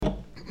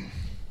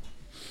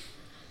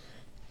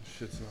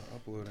shit's not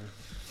uploading.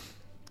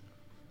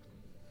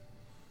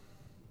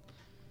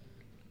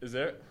 Is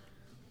there?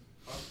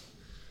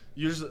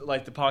 Usually,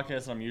 like the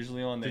podcast I'm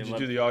usually on. Did you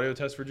do the audio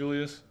test for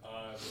Julius?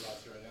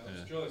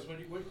 Yeah. Julius, what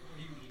are you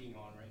eating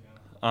on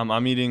right now?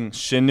 I'm eating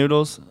shin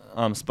noodles.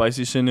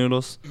 Spicy shin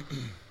noodles.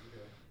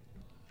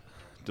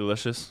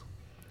 Delicious.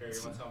 Barry,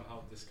 you want to tell him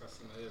how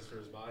disgusting that is for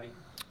his body?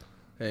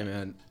 Hey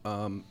man,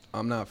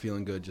 I'm not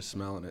feeling good just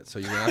smelling it, so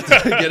you're gonna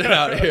have to get it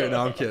out of here.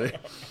 No, I'm kidding.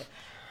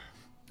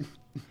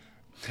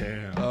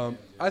 Damn.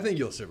 I think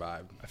you'll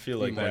survive. I feel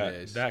Few like more that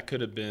days. that could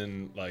have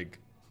been like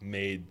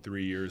made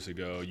 3 years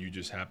ago. You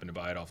just happened to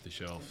buy it off the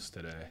shelves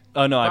today.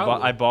 Oh no,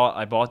 Probably.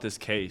 I bought this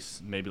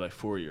case maybe like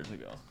 4 years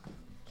ago.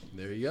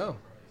 There you go.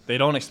 They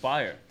don't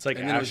expire. It's like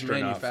And then it was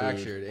astronaut food.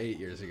 manufactured 8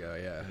 years ago.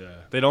 Yeah. Yeah.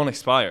 They don't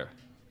expire.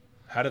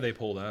 How do they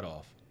pull that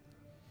off?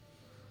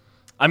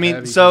 I mean,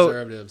 Heavy so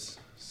preservatives,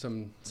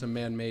 some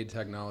man-made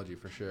technology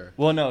for sure.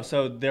 well, no.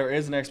 So there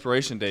is an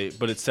expiration date,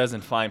 but it says in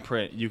fine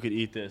print you could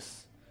eat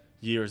this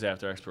years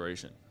after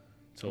expiration.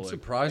 So I'm like,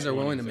 surprised they're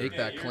willing to make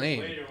that years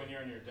claim. later when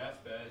you're on your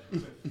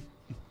deathbed.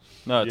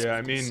 No, it's, yeah,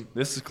 I mean,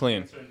 this is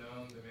clean. Cancer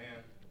known to man.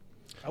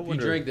 I If you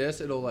wonder. drink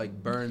this, it'll like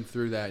burn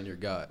through that in your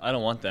gut. I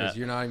don't want Because that.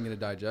 you're not even gonna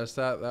digest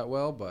that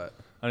well, but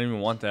I don't even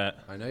want that.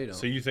 I know you don't.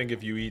 So you think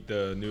if you eat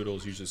the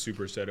noodles, you should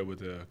superset it with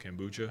the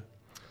kombucha?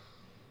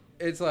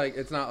 It's like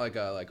it's not like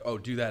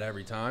do that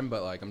every time,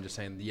 but like I'm just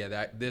saying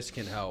that this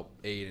can help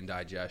aid in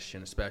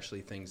digestion, especially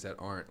things that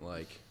aren't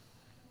like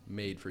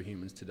made for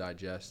humans to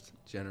digest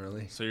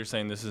generally. So you're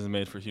saying this isn't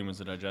made for humans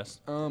to digest?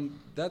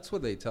 That's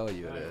what they tell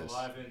you it is.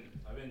 I've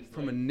been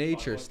From like, a nature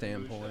fucking with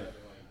standpoint. kombucha, I've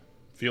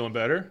been Feeling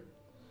better?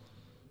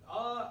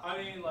 I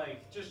mean,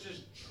 like, just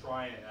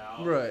trying it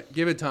out. Right,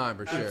 give it time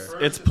for At sure. first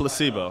It's like,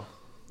 placebo.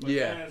 but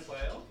Yeah. then it's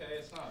like, okay,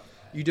 it's not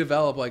bad. You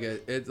develop like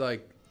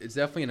it's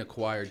definitely an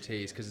acquired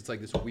taste because it's like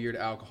this weird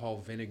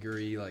alcohol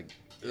vinegary like.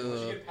 Yeah,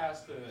 once you ugh. get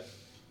past the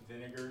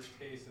vinegar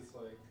taste, it's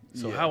like,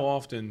 So Yeah. how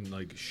often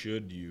like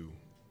should you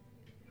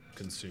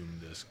consume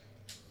this?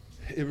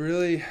 It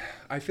really,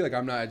 I feel like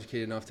I'm not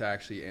educated enough to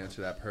actually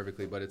answer that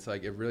perfectly, but it's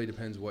like it really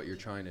depends what you're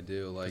trying to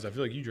do. Like Because I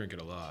feel like you drink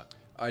it a lot.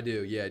 I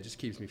do, yeah. It just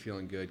keeps me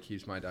feeling good,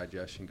 keeps my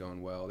digestion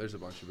going well. There's a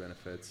bunch of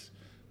benefits.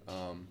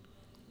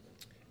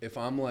 If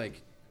I'm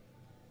like,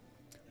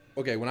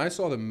 okay, when I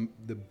saw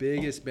the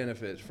biggest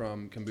benefit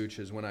from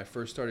kombuchas when I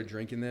first started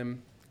drinking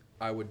them,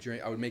 I would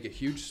make a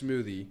huge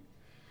smoothie.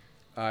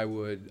 I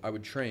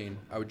would train.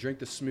 I would drink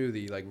the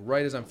smoothie like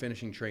right as I'm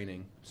finishing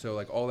training. So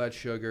like all that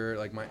sugar,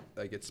 like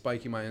it's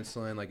spiking my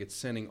insulin, like it's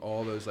sending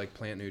all those like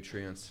plant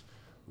nutrients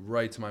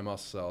right to my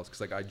muscle cells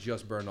because like I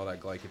just burned all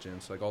that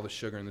glycogen. So like all the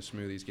sugar in the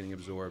smoothie is getting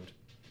absorbed.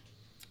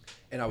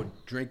 And I would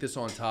drink this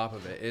on top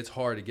of it. It's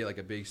hard to get like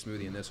a big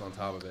smoothie and this on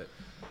top of it.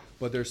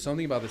 But there's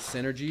something about the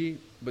synergy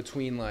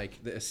between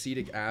like the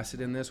acetic acid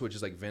in this, which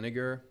is like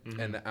vinegar,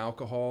 and the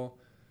alcohol,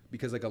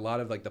 because like a lot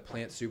of like the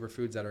plant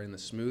superfoods that are in the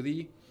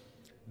smoothie,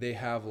 they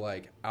have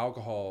like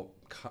alcohol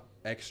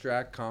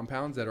extract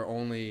compounds that are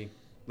only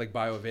like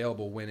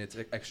bioavailable when it's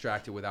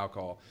extracted with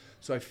alcohol.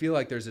 So I feel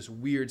like there's this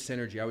weird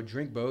synergy. I would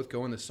drink both,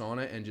 go in the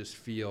sauna, and just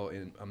feel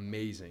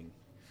amazing.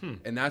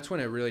 And that's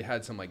when I really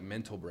had some like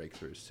mental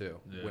breakthroughs too.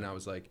 Yeah. When I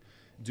was like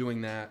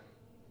doing that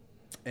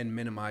and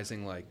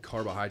minimizing like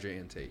carbohydrate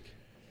intake.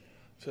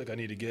 I feel like I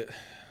need to get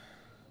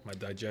my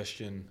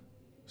digestion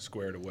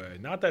squared away.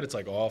 Not that it's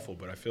like awful,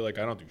 but I feel like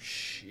I don't do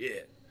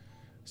shit.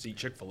 Just eat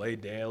Chick-fil-A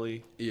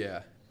daily.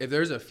 Yeah. If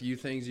there's a few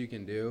things you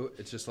can do,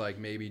 it's just like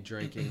maybe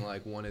drinking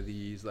like one of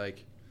these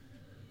like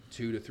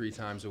 2 to 3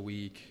 times a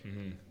week,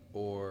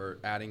 or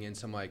adding in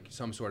some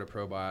sort of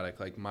probiotic.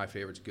 Like my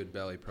favorite's Good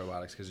Belly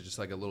probiotics because it's just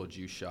like a little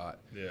juice shot.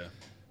 Yeah.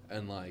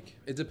 And like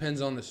it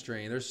depends on the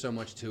strain. There's so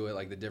much to it,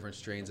 like the different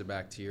strains of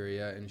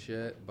bacteria and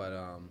shit. But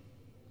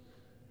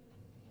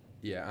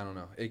yeah, I don't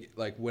know.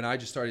 Like when I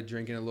just started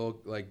drinking a little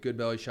like Good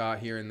Belly shot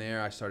here and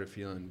there, I started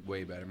feeling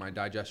way better. My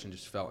digestion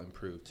just felt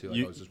improved too.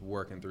 Like I was just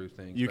working through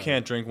things. You better.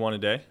 can't drink one a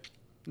day?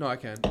 No, I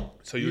can.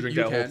 So you drink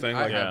that whole can. thing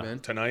I like have been.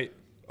 tonight?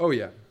 Oh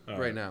yeah, All right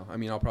right. now. I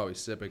mean, I'll probably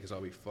sip it because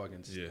I'll be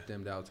fucking Yeah.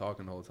 dimmed out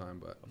talking the whole time.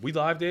 But We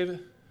live, David?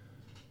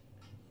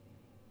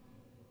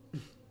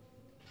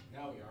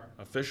 now we are.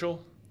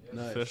 Official?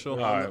 nice. Official?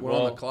 We're, on, All the, right, we're on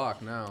well- the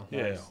clock now.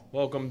 Yeah. Nice.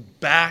 Welcome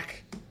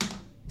back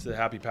to the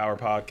Happy Power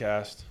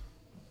Podcast.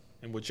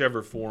 In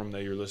whichever form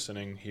that you're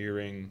listening,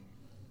 hearing,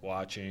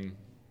 watching,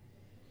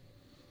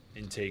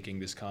 intaking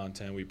this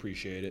content, we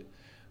appreciate it.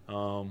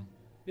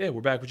 Yeah,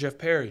 we're back with Jeff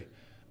Perry.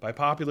 By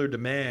popular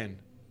demand,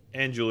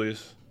 and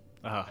Julius.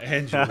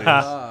 And Julius.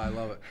 Ah, I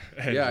love it.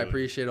 And Yeah, I Julius.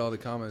 appreciate all the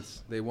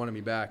comments. They wanted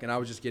me back, and I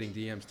was just getting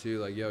DMs too,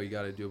 like, "Yo, you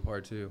got to do a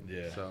part 2."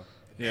 Yeah. So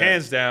Yeah.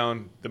 Hands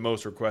down, the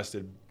most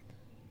requested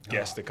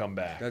guest to come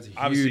back. that's a huge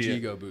Obviously,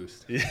 ego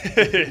boost.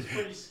 It's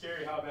pretty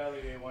scary how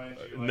badly they wanted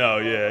you. Like, No,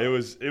 yeah, it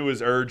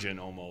was urgent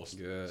almost.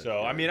 Good,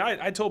 So I good. mean,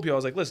 I told people, I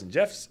was like, listen,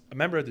 Jeff's a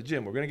member at the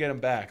gym. We're gonna get him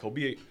back. He'll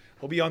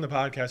be on the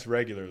podcast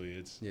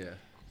regularly. Yeah.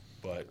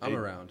 But I'm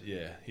around.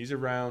 Yeah, he's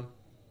around.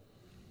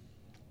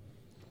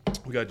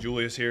 We got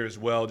Julius here as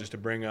well, just to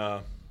bring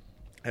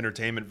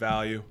entertainment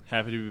value.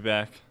 Happy to be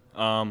back.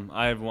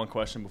 I have one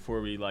question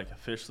before we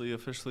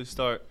officially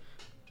start.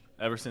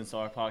 Ever since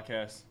our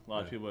podcast, a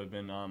lot of people have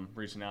been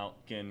reaching out,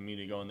 getting me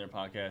to go on their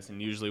podcast,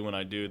 and usually when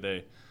I do,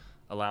 they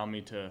allow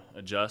me to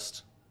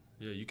adjust.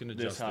 Yeah, you can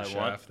adjust how the I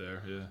want. shaft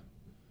there. Yeah,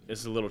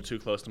 It's a little too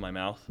close to my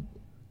mouth.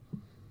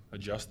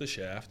 adjust the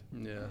shaft.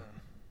 Yeah.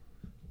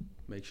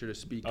 Make sure to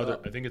speak I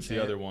up. think it's the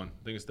Chant. other one.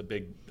 I think it's the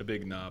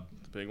big knob.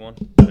 The big one,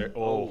 There,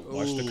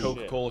 watch the Ooh.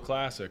 Coca-Cola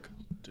Classic.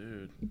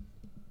 dude.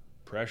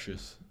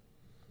 Precious.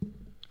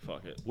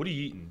 Fuck it. What are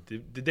you eating?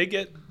 Did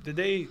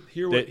they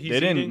hear They what he's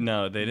didn't. eating?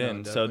 No, they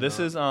didn't. So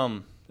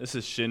definitely this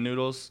is shin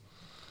noodles,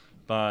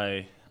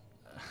 by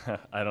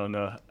I don't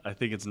know. I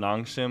think it's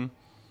Nongshim.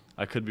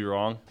 I could be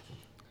wrong.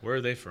 Where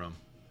are they from?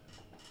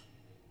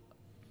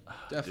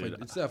 Definitely,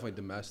 Dude. it's definitely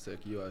domestic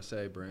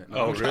USA brand.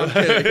 Oh, I'm really?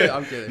 kidding.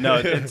 I'm kidding. No,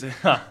 it's No,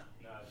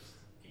 just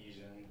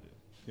Asian.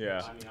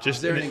 yeah. I mean,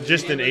 Just honestly,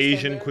 just an English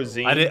Asian there,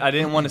 cuisine. I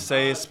didn't want to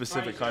say a French,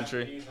 specific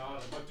country.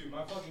 Japanese, but dude,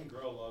 my fucking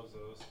girl loves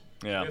those.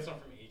 Yeah. She gets some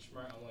from H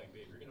Mart. I'm like,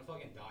 babe, you're gonna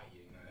fucking die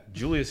eating that.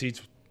 Julius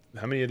eats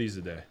how many of these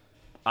a day?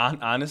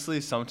 Honestly,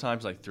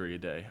 sometimes 3 a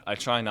day. I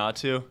try not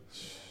to.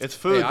 It's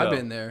Hey, food. I've though.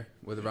 been there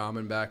with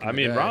ramen back in I the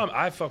mean, day. ramen.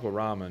 I fuck with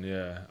ramen.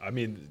 Yeah. I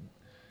mean,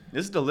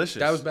 It's delicious.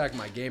 That was back in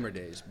my gamer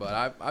days,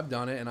 but I've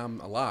done it and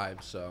I'm alive,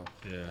 so.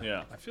 yeah.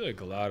 Yeah. I feel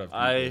like a lot of people.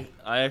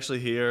 I actually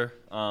hear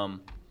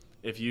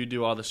if you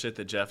do all the shit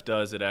that Jeff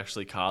does, it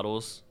actually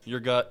coddles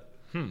your gut.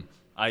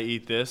 I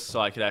eat this so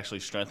I could actually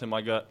strengthen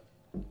my gut.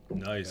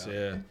 Nice.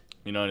 Yeah.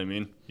 You know what I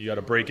mean? You got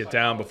to break it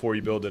down before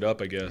you build it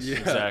up, I guess. Yeah,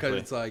 Exactly.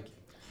 because it's like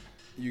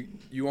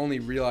you only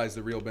realize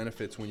the real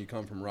benefits when you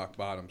come from rock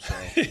bottom. So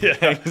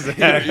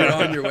Exactly. you're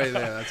on your way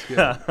there. That's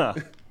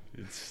good.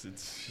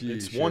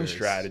 It's one Sheesh.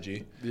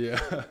 strategy. Yeah.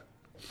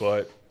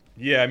 But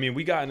yeah, I mean,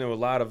 we got into a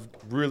lot of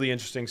really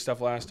interesting stuff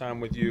last time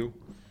with you,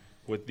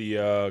 with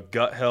the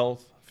gut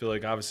health. I feel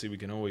like obviously we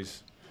can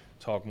always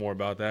talk more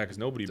about that because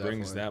nobody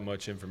brings Definitely. that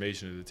much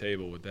information to the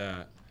table with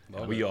that.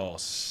 Love We it. all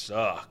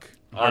suck.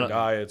 I Our don't-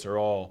 diets are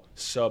all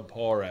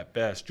subpar at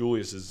best.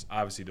 Julius is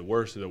obviously the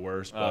worst of the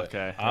worst, but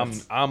Okay,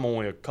 I'm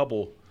only a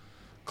couple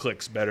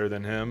clicks better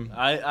than him.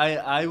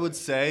 I would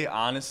say,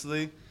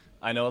 honestly,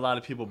 I know a lot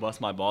of people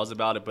bust my balls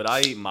about it, but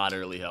I eat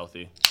moderately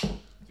healthy.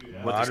 Dude,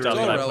 With the It's stuff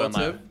all that I put in my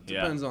relative.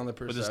 Depends on the with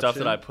perception. the stuff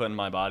that I put in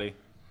my body.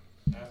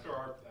 after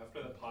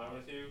the pod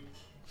with you,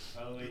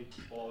 I only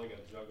bought like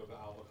a jug of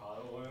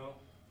avocado oil.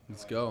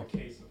 Let's and, go. A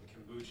case of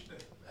kombucha.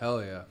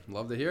 Hell yeah.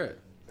 Love to hear it.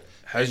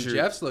 Has And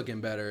your- Jeff's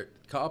looking better,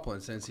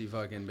 Copland, since he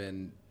fucking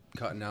been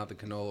cutting out the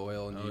canola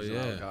oil and Oh, using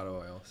yeah. avocado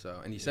oil.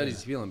 So, and he said Yeah.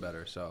 he's feeling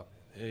better. So,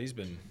 Yeah, he's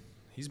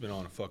been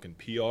on a fucking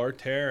PR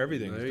tear.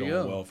 Everything's There you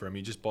going go. well for him.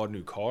 He just bought a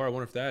new car. I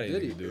wonder if that had Did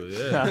anything he? to do with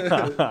it.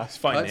 Yeah. cut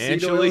seed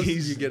Financially, oils,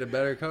 he's you get a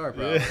better car.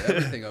 Probably Yeah.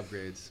 everything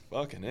upgrades.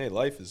 fucking. Hey,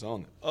 life is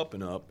on the up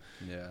and up.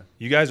 Yeah.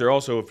 You guys are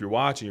also, if you're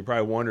watching, you're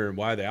probably wondering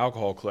why the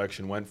alcohol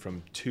collection went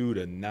from 2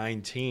 to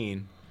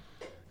 19.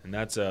 And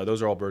that's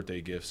those are all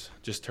birthday gifts.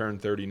 Just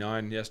turned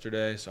 39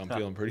 yesterday, so I'm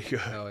feeling pretty good.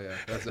 Hell yeah.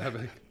 That's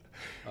epic.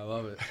 I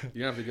love it.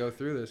 You're gonna have to go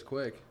through this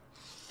quick.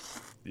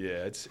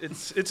 Yeah, it's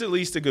at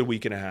least a good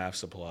week and a half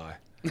supply.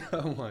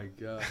 Oh my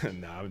god.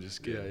 Nah, I'm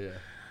just Yeah, kidding. yeah.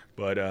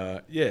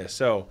 But yeah,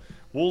 so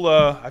we'll.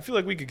 I feel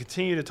like we could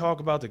continue to talk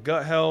about the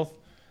gut health.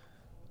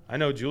 I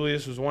know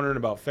Julius was wondering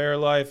about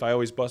Fairlife. I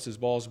always bust his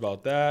balls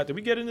about that. Did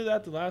we get into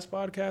that the last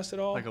podcast at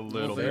all? Like a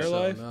little Fair bit.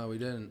 Fairlife? No, we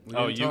didn't. We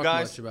Oh, didn't you talk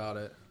guys? much about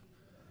it.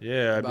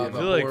 Yeah, I About the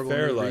feel like horrible new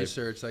Fairlife.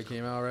 research that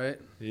came out, right?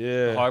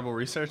 Yeah. Horrible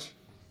research?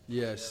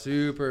 Yeah,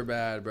 super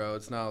bad, bro.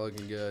 It's not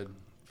looking good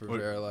for What-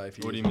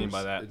 Fairlife. what do you mean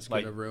by that? It's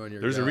like, gonna ruin your.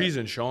 There's a gut.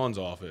 reason Sean's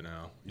off it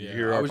now. You Yeah,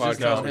 hear I our was just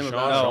podcast telling with him Sean.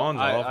 about it. Sean's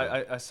off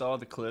it. I saw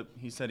the clip.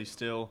 He said he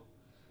still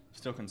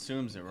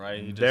consumes it, right?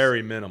 He just,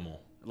 Very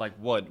minimal. Like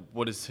what?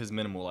 What is his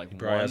minimal? Like He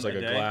probably one has like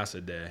a day? glass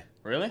a day.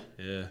 Really?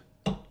 Yeah.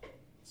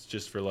 It's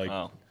just for like,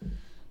 Oh.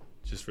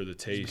 just for the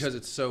taste. Because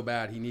it's so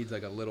bad, he needs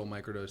like a little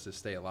microdose to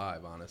stay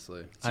alive.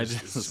 Honestly, I It's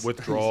just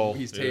withdrawal.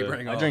 he's Yeah.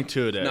 tapering I off. drink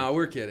 2 a day. No,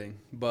 we're kidding,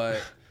 but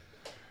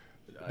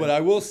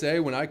I will say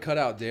when I cut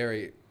out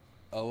dairy,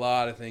 a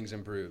lot of things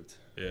improved.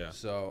 Yeah.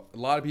 So a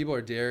lot of people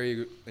are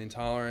dairy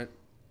intolerant,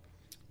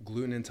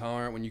 gluten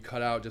intolerant. When you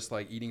cut out just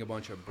like eating a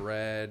bunch of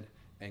bread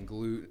and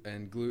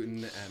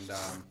gluten and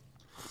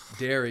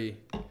dairy,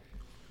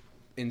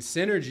 in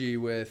synergy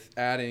with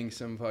adding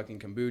some fucking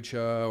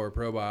kombucha or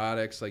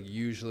probiotics, like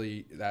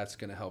usually that's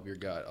gonna help your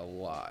gut a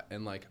lot.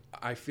 And like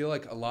I feel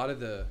like a lot of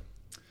the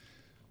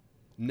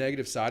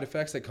negative side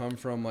effects that come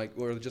from like,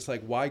 or just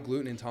like why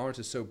gluten intolerance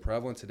is so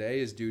prevalent today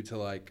is due to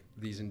like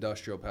these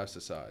industrial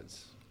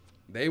pesticides.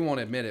 They won't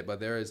admit it, but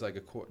there is like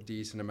a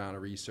decent amount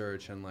of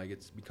research and like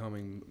it's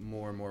becoming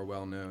more and more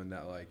well known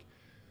that like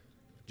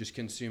just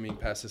consuming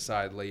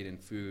pesticide laden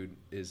food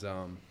is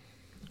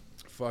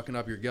fucking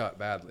up your gut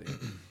badly.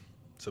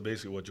 So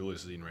basically, what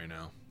Julius is eating right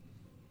now.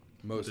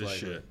 Most This likely.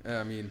 shit. Yeah,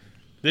 I mean,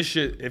 This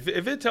shit. If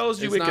it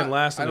tells you it's it can not-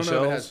 last I on the don't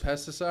know if it shelves,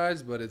 has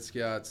pesticides, but it's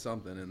got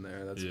something in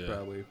there that's Yeah.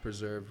 probably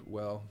preserved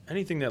well.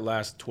 anything that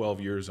lasts 12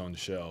 years on the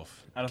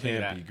shelf I don't think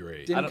can't that- be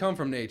great. Didn't don't- come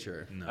from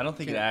nature. No. I don't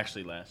think it Can't-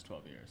 actually lasts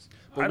 12 years.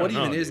 I But don't what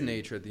know, even is dude.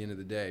 nature at the end of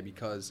the day?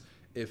 Because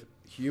if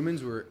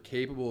humans were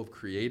capable of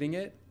creating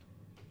it,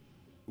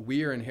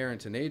 we are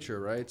inherent to nature,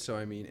 right? So,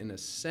 I mean, in a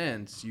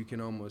sense, you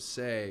can almost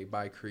say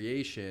by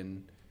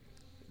creation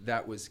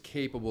that was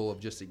capable of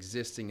just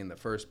existing in the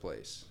first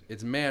place.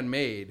 It's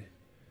man-made.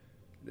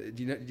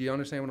 Do you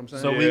understand what I'm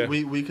saying? So Yeah.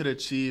 we could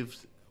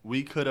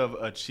have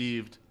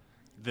achieved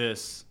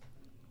this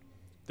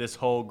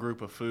whole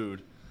group of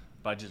food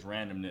by just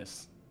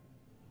randomness.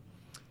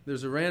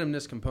 There's a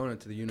randomness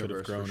component to the Could've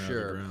universe grown for out of the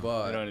sure, ground.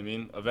 but You know what I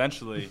mean?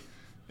 Eventually,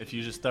 if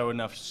you just throw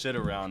enough shit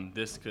around,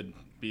 this could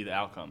be the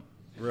outcome.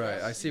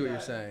 right, I see what you're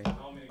saying. I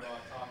don't mean to go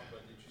off topic,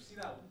 but did you see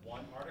that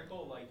one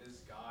article? Like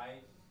this guy,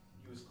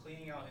 he was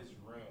cleaning out his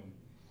room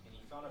and he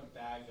found a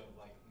bag of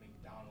like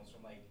McDonald's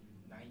from like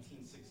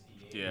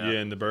 1968. Yeah. Yeah,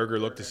 and the burger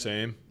looked the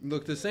same.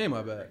 Look the same,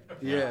 I bet.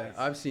 Yeah,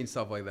 I've seen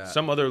stuff like that.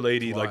 Some other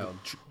lady It's like wild.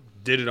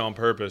 did it on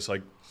purpose.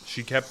 Like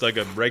she kept like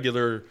a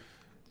regular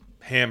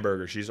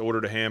hamburger. She's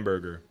ordered a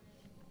hamburger.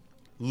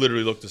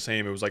 Literally looked the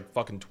same. It was like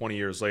fucking 20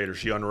 years later.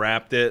 She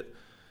unwrapped it.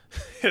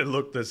 It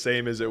looked the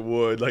same as it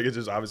would. Like it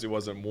just obviously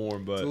wasn't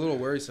warm, but It's a little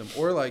worrisome.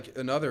 Or like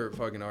another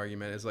fucking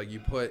argument is like you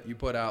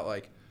put out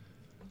like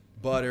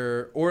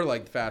butter or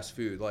like fast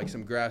food, like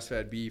some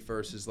grass-fed beef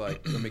versus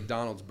like the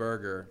McDonald's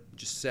burger.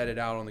 Just set it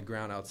out on the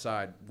ground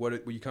outside.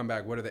 When you come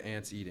back, what are the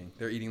ants eating?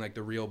 They're eating like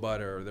the real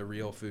butter or the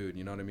real food.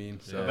 You know what I mean?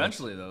 So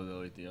Eventually, though,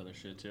 they'll eat the other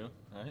shit too,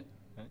 right?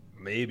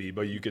 maybe.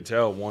 But you could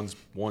tell one's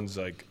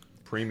like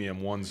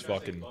premium, one's You guys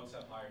think fucking. bugs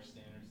have higher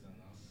standards than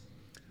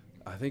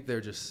us? I think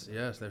they're just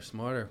they're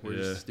smarter. We're Yeah.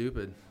 just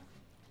stupid.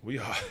 We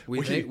are.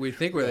 We think we're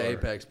the are.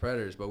 apex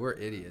predators, but we're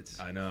idiots.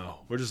 I know.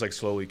 We're just like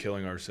slowly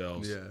killing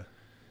ourselves. Yeah.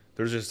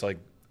 There's just like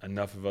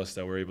enough of us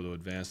that we're able to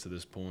advance to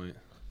this point.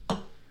 I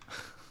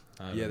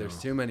don't Yeah, there's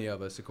know. too many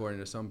of us according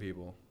to some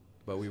people,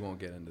 but we won't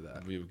get into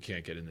that. We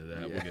can't get into that.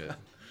 Yeah. We'll get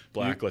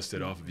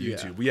blacklisted off of Yeah.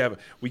 YouTube.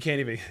 We can't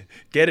even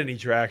get any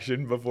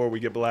traction before we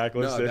get No,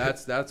 blacklisted.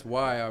 that's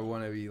why I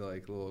want to be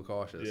like a little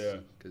cautious. Yeah.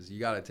 Because you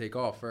got to take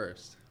off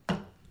first.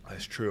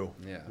 That's true.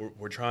 Yeah.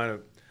 We're trying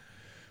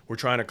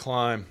to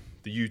climb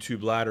the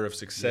YouTube ladder of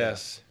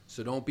success.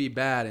 So don't be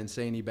bad and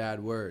say any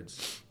bad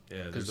words.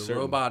 Yeah, Because the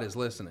certain- robot is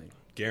listening.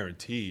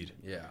 guaranteed.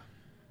 Yeah.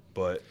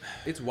 But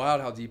It's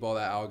wild how deep all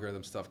that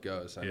algorithm stuff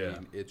goes. I Yeah.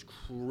 mean, it's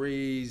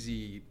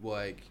crazy.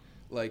 Like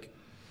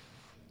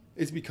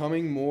it's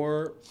becoming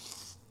more.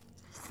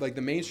 Like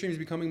the mainstream is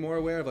becoming more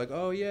aware of like,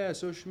 oh yeah,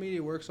 social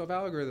media works off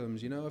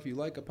algorithms. You know, if you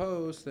like a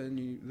post,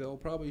 then they'll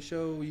probably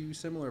show you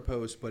similar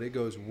posts. But it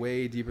goes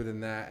way deeper than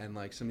that. And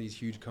like some of these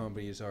huge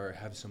companies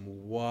have some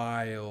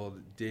wild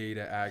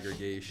data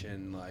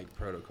aggregation like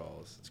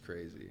protocols. It's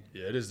crazy.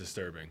 yeah, it is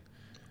disturbing.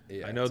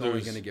 Yeah, I know it's there only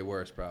was- going to get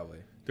worse probably.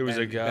 there was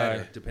a And guy-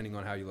 better, depending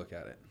on how you look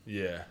at it.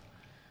 Yeah.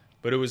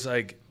 But it was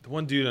like the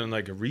one dude on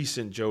like a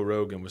recent Joe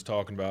Rogan was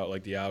talking about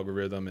like the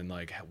algorithm and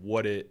like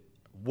what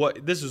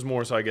this is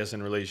more so I guess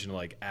in relation to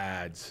like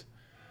ads.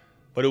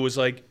 But it was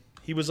like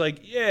he was like,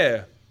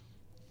 yeah,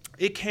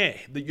 it can't.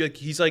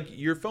 He's like,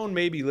 your phone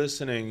may be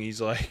listening. He's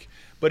like,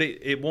 but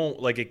it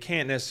won't like it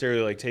can't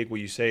necessarily like take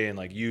what you say and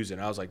like use it.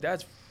 And I was like,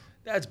 that's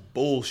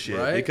bullshit.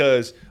 Right?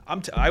 Because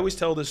I always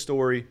tell this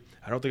story.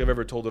 I don't think I've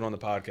ever told it on the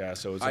podcast,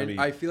 so it's gonna be.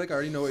 I feel like I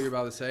already know what you're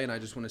about to say, and I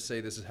just want to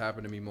say this has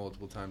happened to me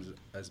multiple times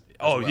as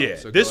Oh well. yeah,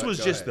 So this go was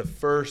just ahead. the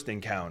first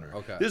encounter.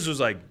 Okay. This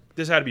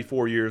had to be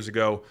 4 years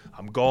ago.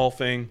 I'm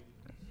golfing,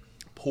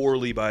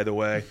 poorly by the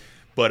way,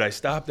 but I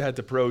stopped at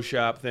the pro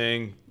shop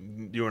thing,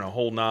 doing a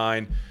whole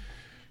 9,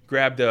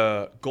 grabbed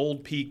a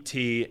Gold Peak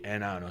tea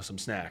and I don't know, some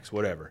snacks,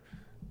 whatever.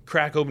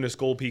 Crack open this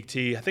Gold Peak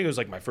tea. I think it was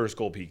like my first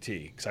Gold Peak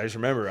tea because I just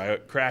remember I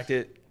cracked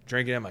it,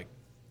 drank it. I'm like,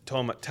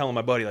 telling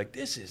my buddy like,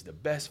 this is the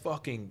best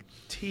fucking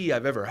tea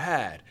I've ever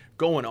had.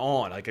 Going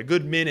on like a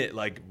good minute,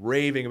 like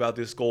raving about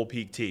this Gold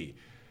Peak tea.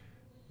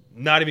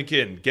 Not even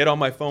kidding. Get on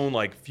my phone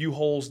like few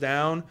holes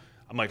down.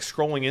 I'm like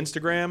scrolling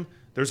Instagram.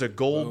 There's a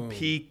Gold Boom.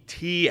 Peak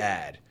tea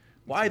ad.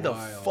 Why the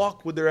wild.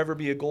 fuck would there ever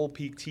be a Gold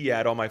Peak tea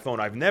ad on my phone?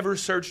 I've never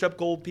searched up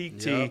Gold Peak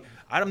tea. Yep.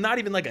 I'm not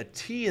even like a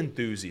tea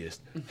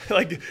enthusiast.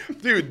 Like,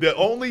 dude, the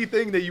only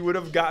thing that you would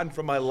have gotten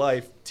from my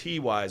life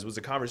tea-wise was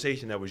a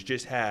conversation that was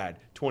just had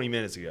 20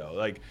 minutes ago.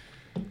 Like,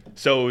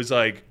 so it was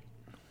like,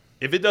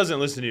 if it doesn't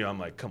listen to you, I'm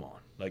like, come on.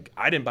 Like,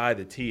 I didn't buy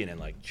the tea and then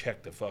like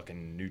check the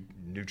fucking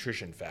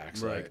nutrition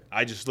facts. Right. Like,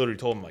 I just literally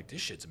told him like,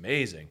 this shit's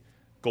amazing.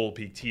 Gold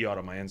Peak tea out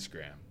on my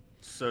Instagram.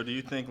 So do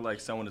you think like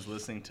someone is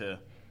listening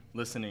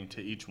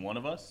to each one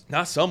of us?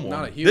 Not someone.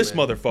 Not a This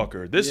human.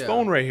 motherfucker. This Yeah.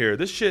 phone right here.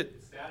 This shit.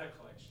 It's data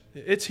collection.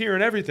 It's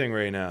hearing everything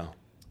right now.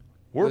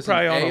 We're Listen,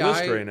 probably on a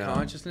list AI right now.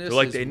 Consciousness They're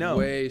like is they know.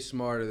 way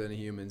smarter than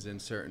humans in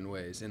certain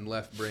ways, in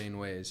left brain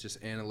ways,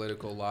 just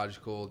analytical,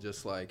 logical,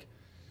 just like.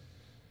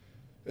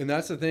 And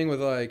that's the thing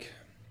with like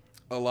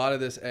a lot of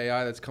this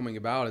AI that's coming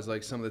about is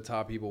like some of the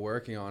top people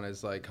working on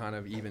is like kind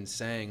of even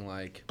saying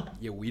like,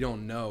 yeah, we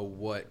don't know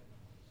what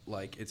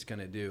like it's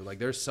gonna do. Like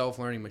there's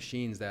self-learning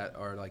machines that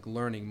are like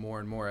learning more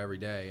and more every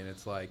day, and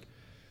it's like,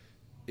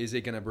 is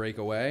it gonna break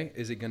away?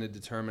 Is it gonna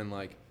determine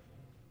like,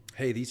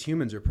 hey, these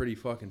humans are pretty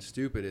fucking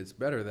stupid. It's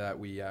better that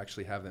we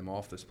actually have them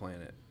off this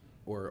planet.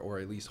 or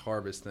at least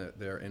harvest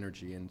their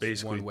energy in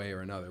Basically. one way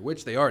or another,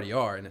 which they already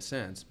are in a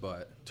sense,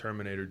 but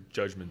Terminator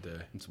Judgment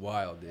Day. it's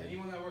wild, dude.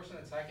 Anyone that works in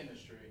the tech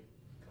industry,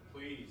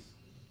 please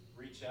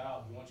reach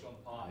out. We want you on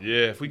the pod.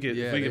 Yeah, if we Yeah, could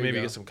there you maybe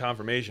go. get some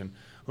confirmation.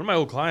 One of my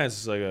old clients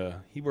is like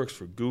he works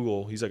for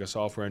Google. He's like a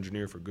software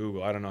engineer for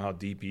Google. I don't know how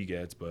deep he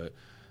gets, but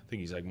I think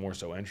he's like more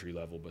so entry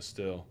level, but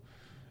still.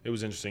 It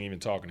was interesting even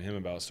talking to him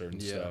about certain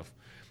stuff.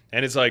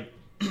 And it's like,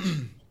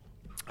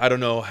 I don't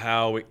know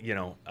how,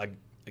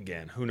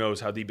 again, who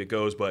knows how deep it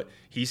goes, but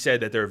he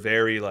said that they're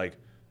very like,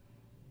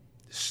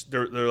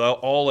 they're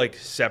all like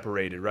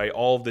separated, right?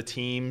 All of the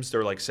teams,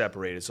 they're like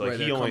separated. So like Right,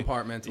 he they're only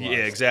compartmentalized. Yeah,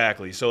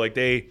 exactly. So like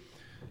they,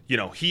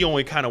 he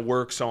only kind of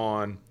works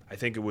on, I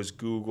think it was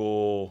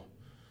Google.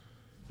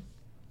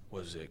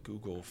 Was it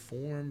Google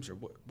Forms or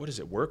what is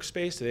it?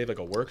 Workspace? Do they have like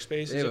a workspace?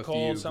 They Is have it a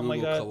called few. something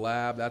Google like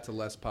that? Collab, that's a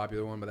less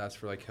popular one, but that's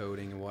for like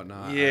coding and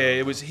whatnot. Yeah,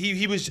 it was.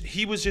 He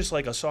was just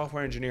like a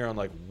software engineer on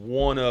like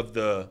one of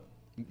the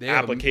They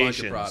have applications.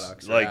 a bunch of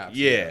products. or Like apps,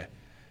 yeah,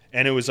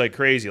 and it was like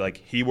crazy. Like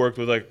he worked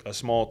with like a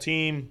small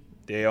team.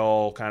 They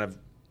all kind of,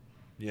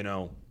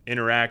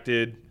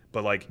 interacted.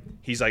 But like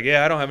he's like,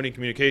 yeah, I don't have any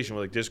communication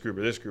with like this group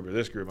or this group or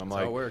this group. I'm That's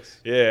like, how it works.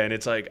 yeah, and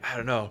it's like I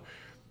don't know.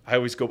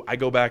 I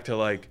go back to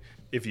like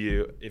if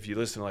you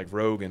listen to like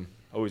Rogan,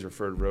 I always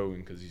refer to Rogan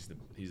because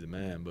he's the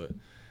man. But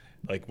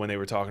like when they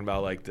were talking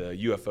about like the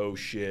UFO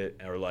shit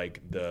or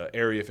like the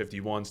Area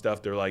 51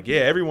 stuff, they're like, yeah,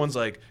 everyone's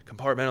like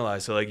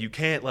compartmentalized. So like you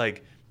can't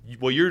like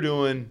what you're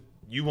doing,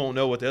 you won't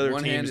know what the other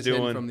One hand team's is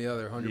hidden doing from the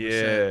other, 100%.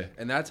 Yeah.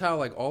 And that's how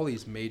like all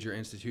these major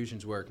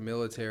institutions work: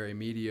 military,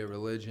 media,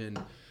 religion,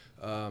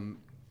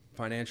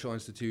 financial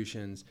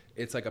institutions.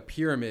 It's like a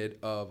pyramid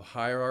of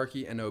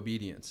hierarchy and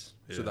obedience.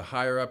 So Yeah. the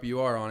higher up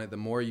you are on it, the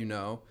more you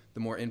know, the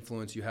more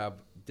influence you have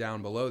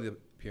down below the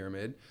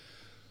pyramid.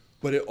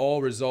 But it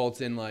all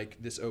results in like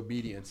this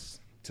obedience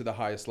to the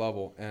highest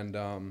level, and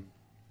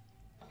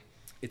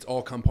it's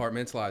all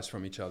compartmentalized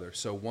from each other.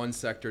 So one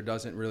sector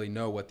doesn't really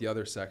know what the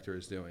other sector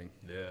is doing.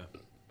 Yeah,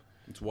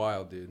 It's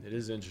wild, dude. it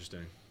is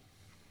interesting.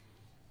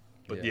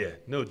 But Yeah. yeah,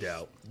 no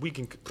doubt.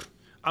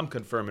 I'm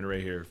confirming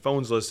right here.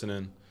 Phone's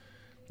listening.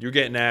 You're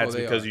getting ads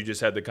they because are. you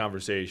just had the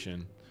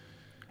conversation.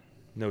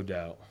 No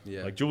doubt.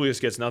 Yeah. Like Julius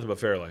gets nothing but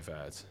Fairlife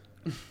ads.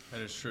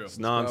 That is true. It's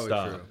probably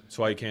nonstop. true. That's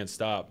why he can't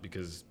stop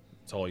because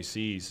it's all he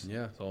sees.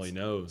 Yeah. It's all he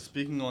knows.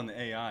 Speaking on the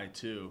AI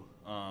too,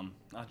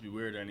 not to be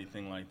weird or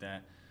anything like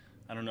that.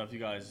 I don't know if you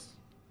guys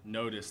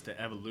noticed the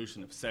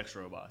evolution of sex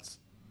robots.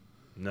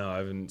 No, I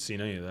haven't seen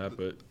any of that,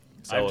 but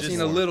I've I've just-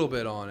 seen a little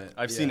bit on it.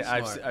 I've Yeah, seen it's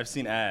I've, smart. I've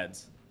seen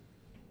ads,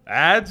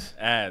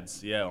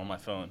 ads. yeah, on my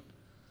phone.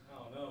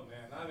 Oh no,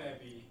 man, that may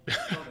be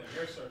something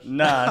you're searching.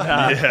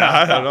 Nah. Yeah,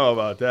 I don't know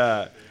about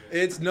that.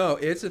 It's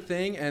a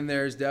thing, and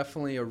there's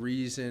definitely a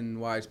reason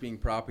why it's being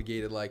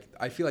propagated. Like,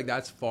 I feel like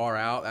that's far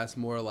out. That's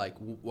more like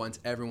once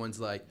everyone's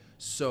like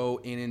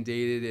so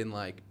inundated in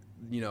like,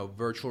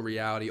 virtual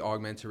reality,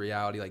 augmented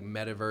reality, like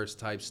metaverse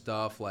type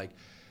stuff. Like,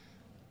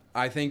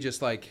 I think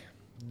just like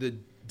the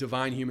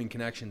divine human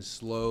connection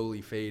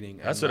slowly fading.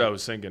 That's and, what I like,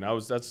 was thinking. I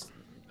was gonna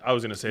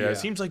say that. Yeah. It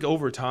seems like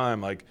over time,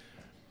 like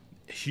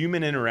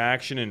human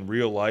interaction in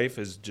real life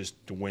is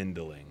just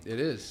dwindling. It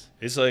is.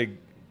 It's like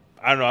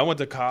I don't know. I went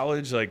to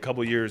college like a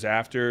couple years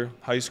after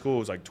high school. It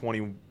was like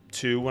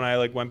 22 when I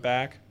like went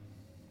back.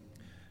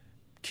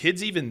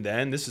 Kids even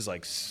then, this is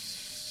like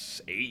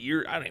 8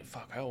 years. I don't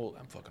fuck. How old?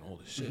 I'm fucking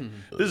old as shit.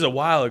 This is a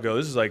while ago.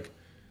 This is like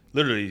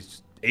literally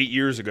 8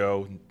 years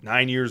ago,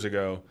 9 years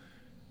ago.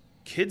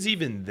 Kids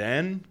even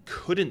then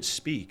couldn't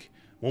speak.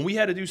 When we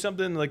had to do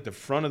something like the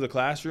front of the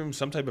classroom,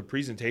 some type of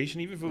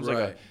presentation, even if it was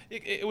Right.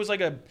 it was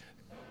like a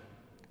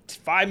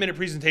 5-minute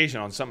presentation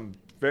on something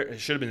it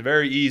should have been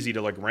very easy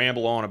to like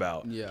ramble on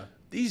about. Yeah.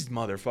 These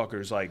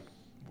motherfuckers like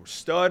were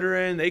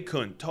stuttering, they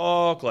couldn't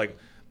talk. Like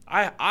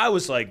I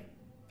was like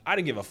I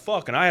didn't give a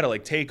fuck, and I had to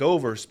like take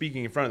over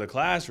speaking in front of the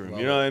classroom. Love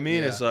you know what it. I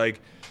mean? Yeah. It's like,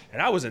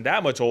 and I wasn't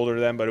that much older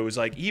than them, but it was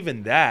like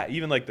even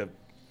like the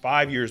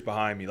 5 years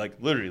behind me, like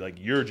literally like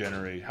your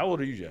generation. How old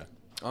are you, Jeff?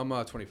 I'm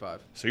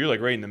 25. So you're like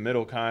right in the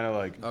middle, kind of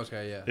like.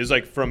 Okay, yeah. It's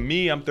like from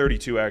me, I'm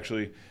 32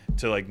 actually,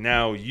 to like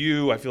now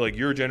you. I feel like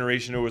your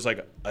generation, it was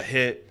like a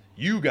hit.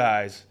 You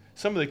guys,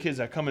 some of the kids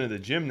that come into the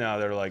gym now,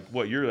 they're like,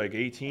 what? You're like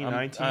 18,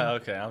 19,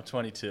 Okay, I'm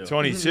 22.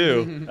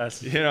 22.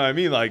 That's, You know what I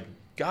mean? Like,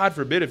 God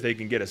forbid if they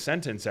can get a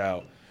sentence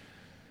out.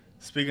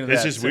 speaking of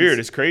It's that, just since- weird.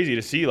 It's crazy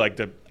to see. Like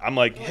I'm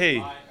like,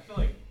 hey. I feel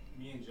like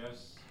me and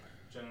Jeff's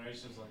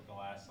generation is like the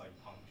last like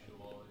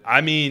punctual.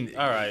 I mean,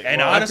 All right, And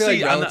well, honestly, I feel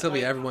like I'm not-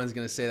 relatively everyone's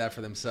gonna say that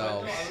for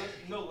themselves.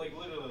 No, like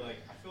literally, like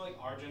I feel like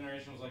our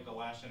generation was like the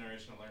last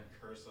generation to learn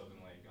cursive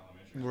in like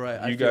elementary. Right.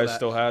 I You feel guys that.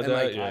 still had And,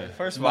 that? like, Yeah.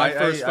 First of all, My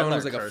first I phone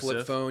was learned like a flip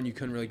cursive. phone. You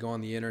couldn't really go on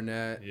the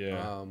internet.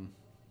 Yeah.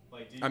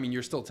 Like, I mean,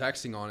 you're still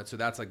texting on it, so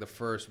that's like the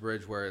first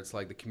bridge where it's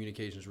like the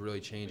communication's really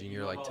changing.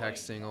 You're like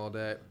texting all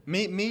day.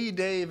 Me,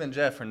 Dave, and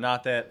Jeff are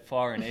not that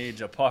far in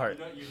age apart.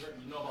 you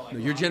know about like No,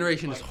 your Rocket,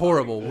 generation like, is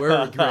horrible. like, We're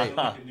like, great.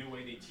 like the new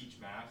way they teach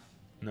math.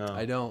 no.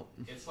 I don't.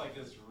 It's like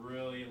this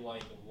really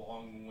like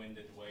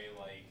long-winded way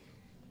like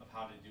of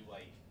how to do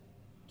like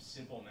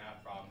simple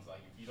math problems.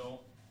 Like if you don't,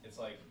 it's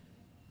like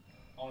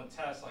on the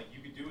test, like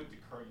you could do it the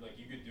correct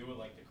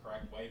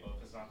way, but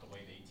if it's not the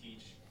way they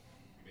teach,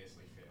 you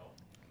basically fail.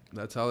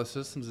 That's how the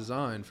system's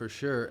designed, for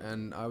sure.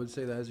 And I would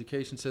say the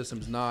education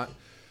system's not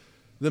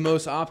the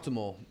most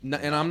optimal.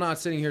 And I'm not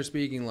sitting here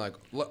speaking like,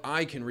 look,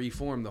 I can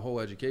reform the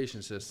whole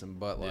education system,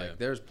 but like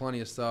there's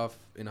plenty of stuff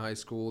in high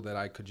school that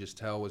I could just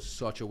tell was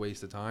such a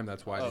waste of time.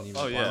 That's why I didn't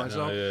even apply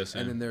myself.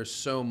 And then there's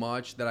so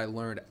much that I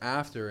learned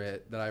after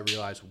it that I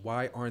realized,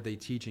 why aren't they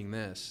teaching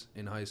this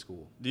in high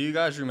school? Do you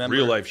guys remember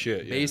real life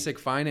shit? Basic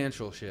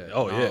financial shit.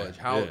 Oh, knowledge,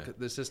 yeah. how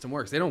the system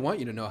works. They don't want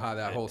you to know how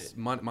that whole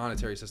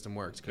monetary system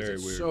works because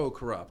it's so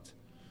corrupt.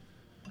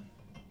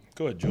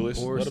 Go ahead, Julius.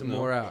 Pour some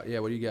more out. Yeah,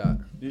 what do you got?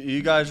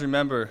 You guys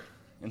remember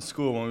in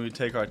school when we would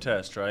take our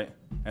test, right?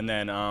 And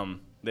then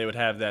they would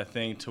have that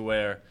thing to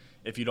where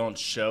if you don't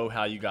show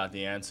how you got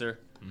the answer,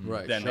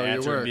 right, then show the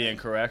answer your would be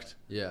incorrect.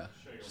 Yeah.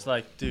 It's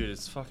like, dude,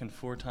 it's fucking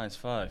 4 times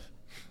 5.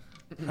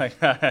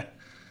 Like, I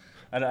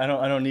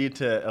don't need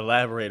to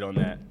elaborate on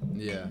that.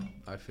 Yeah,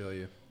 I feel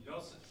you.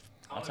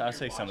 I'll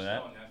say some of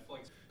that.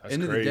 That's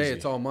End of the crazy. day,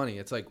 it's all money.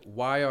 It's like,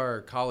 why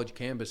are college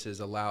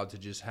campuses allowed to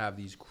just have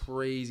these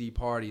crazy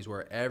parties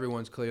where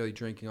everyone's clearly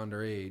drinking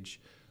underage,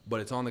 but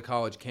it's on the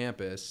college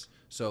campus,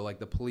 so like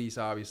the police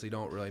obviously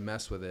don't really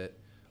mess with it.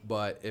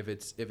 But if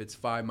it's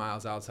 5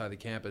 miles outside the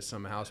campus,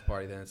 some house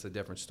party, then it's a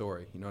different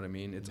story. You know what I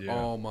mean? It's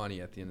all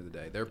money at the end of the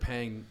day. They're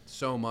paying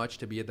so much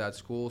to be at that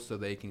school, so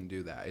they can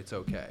do that. It's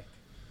okay.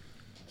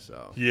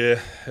 So yeah,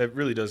 it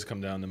really does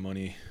come down to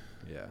money.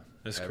 yeah,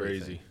 That's everything.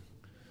 crazy.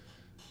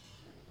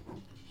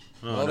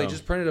 Well, they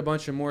just printed a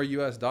bunch of more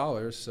U.S.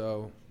 dollars,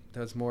 so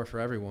that's more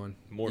for everyone.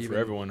 More for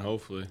everyone,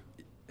 hopefully.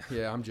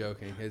 Yeah, I'm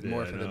joking. It's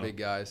more for the big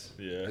guys.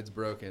 Yeah. It's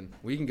broken.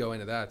 We can go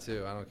into that,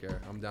 too. I don't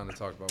care. I'm down to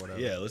talk about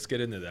whatever. Yeah, let's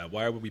get into that.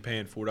 Why are we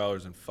paying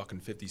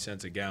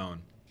 $4.50 a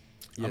gallon?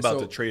 Yeah, I'm about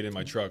so to trade in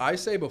my truck. I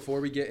say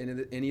before we get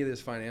into any of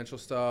this financial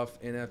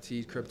stuff,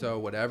 NFTs, crypto,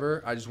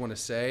 whatever, I just want to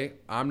say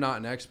I'm not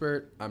an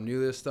expert. I'm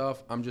new to this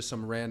stuff. I'm just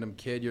some random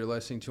kid you're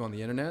listening to on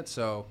the internet.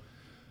 So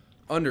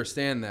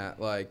understand that.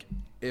 Like,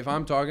 if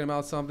I'm talking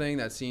about something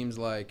that seems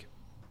like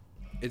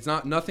it's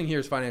not, nothing here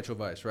is financial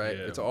advice, right?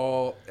 Yeah. It's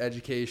all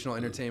educational,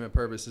 entertainment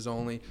purposes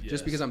only. Yes.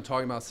 Just because I'm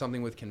talking about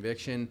something with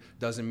conviction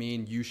doesn't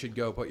mean you should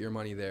go put your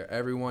money there.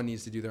 Everyone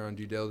needs to do their own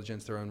due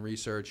diligence, their own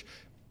research.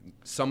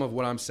 Some of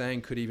what I'm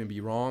saying could even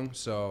be wrong.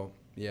 So,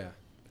 yeah.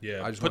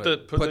 Yeah. I just Put wanna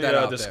the put that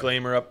out there.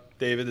 disclaimer up,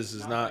 David. This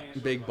is not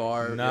Big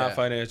bar. not yeah.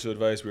 financial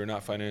advice. We are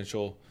not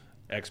financial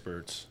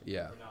experts.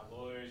 Yeah. We're not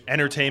lawyers.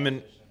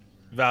 Entertainment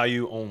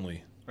value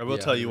only. I will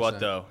Yeah, tell you what, 100%.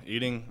 though.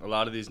 Eating a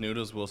lot of these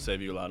noodles will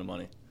save you a lot of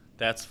money.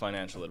 That's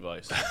financial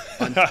advice.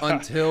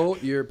 Until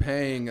you're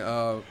paying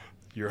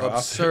Your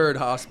absurd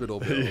hospital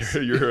bills.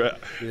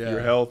 your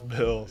health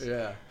bills.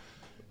 Yeah.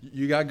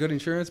 You got good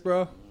insurance,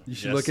 bro? You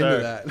should Yes, look sir.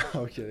 into that.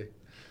 Okay.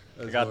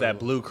 I got that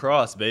Blue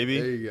Cross, baby.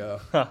 There you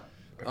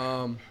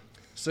go.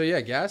 So,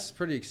 yeah, gas is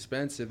pretty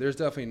expensive. There's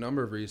definitely a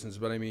number of reasons,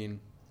 but, I mean,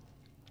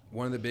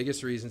 one of the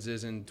biggest reasons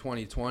is in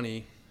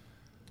 2020,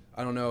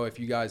 I don't know if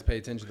you guys pay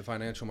attention to the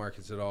financial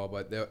markets at all,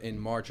 but in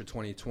March of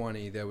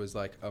 2020, there was,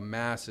 like, a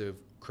massive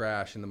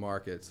crash in the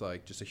markets,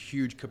 like just a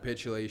huge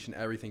capitulation.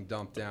 Everything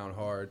dumped down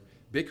hard.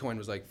 Bitcoin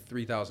was like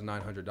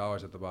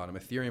 $3,900 at the bottom.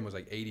 Ethereum was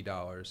like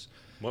 $80.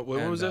 What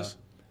was this?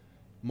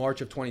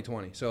 March of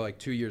 2020. So like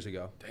 2 years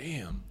ago.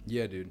 Damn.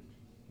 Yeah, dude.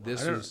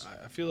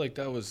 I feel like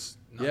that was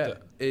not yeah.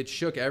 that. It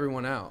shook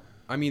everyone out.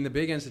 I mean, the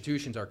big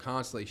institutions are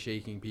constantly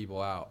shaking people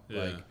out.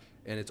 Yeah. Like,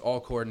 and it's all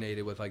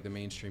coordinated with like the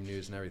mainstream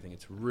news and everything.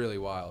 It's really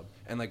wild.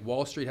 And like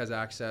Wall Street has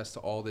access to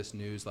all this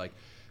news like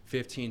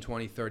 15,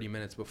 20, 30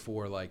 minutes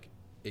before like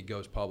it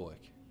goes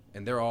public.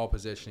 And they're all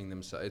positioning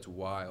themselves. It's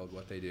wild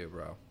what they do,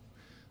 bro.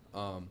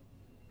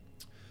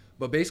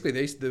 But basically,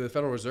 the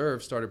Federal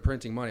Reserve started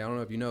printing money. I don't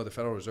know if you know, the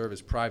Federal Reserve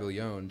is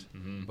privately owned.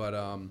 Mm-hmm.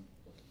 But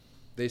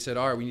they said,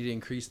 all right, we need to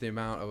increase the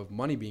amount of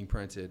money being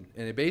printed.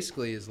 And it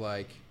basically is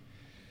like,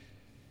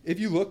 if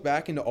you look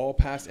back into all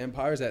past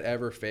empires that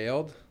ever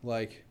failed,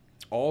 like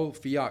all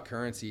fiat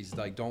currencies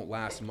like don't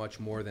last much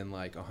more than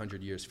like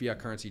 100 years. Fiat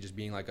currency just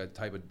being like a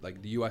type of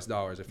like the U.S.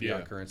 dollar is a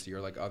fiat currency,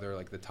 or like other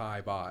like the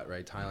Thai baht,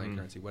 right? Thailand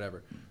currency,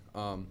 whatever.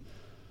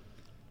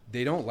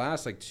 They don't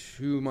last like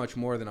too much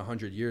more than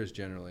 100 years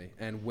generally.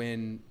 And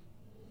when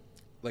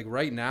like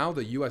right now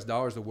the U.S.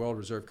 dollar is the world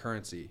reserve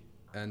currency,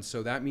 and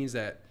so that means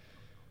that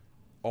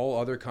all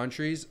other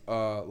countries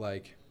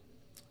like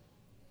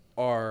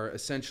are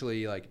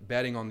essentially like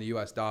betting on the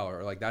US dollar,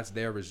 or like that's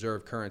their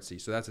reserve currency.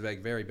 So that's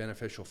like very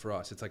beneficial for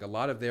us. It's like a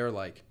lot of their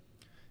like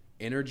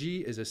energy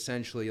is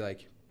essentially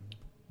like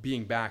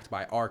being backed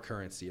by our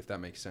currency, if that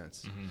makes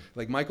sense. Mm-hmm.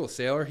 Like Michael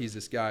Saylor, he's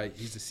this guy,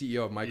 he's the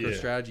CEO of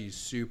MicroStrategy. He's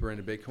super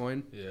into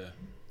Bitcoin. Yeah.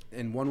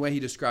 And one way he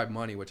described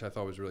money, which I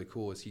thought was really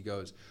cool, is he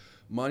goes,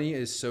 money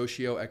is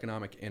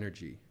socio-economic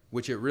energy,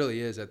 which it really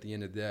is at the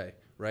end of the day,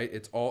 right?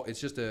 It's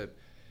just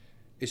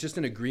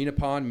an agreed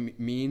upon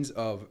means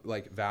of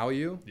like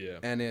value. Yeah.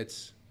 And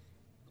it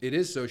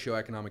is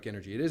socioeconomic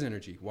energy. It is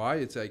energy. Why?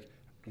 It's like,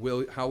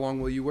 how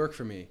long will you work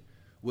for me?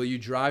 Will you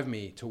drive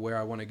me to where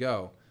I want to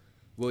go?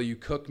 will you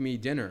cook me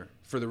dinner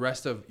for the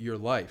rest of your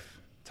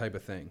life type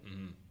of thing?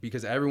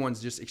 Because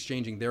everyone's just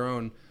exchanging their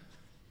own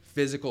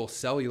physical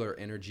cellular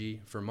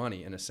energy for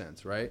money in a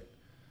sense, right?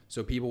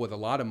 So people with a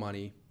lot of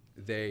money,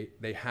 they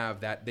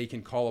have that, they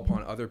can call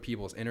upon other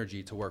people's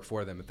energy to work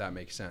for them, if that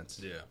makes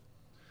sense. Yeah.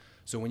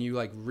 So when you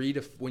like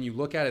when you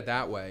look at it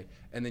that way,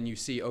 and then you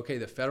see, okay,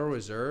 the Federal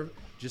Reserve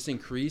just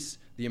increased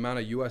the amount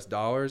of US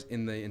dollars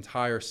in the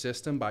entire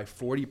system by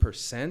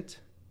 40%,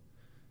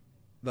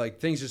 like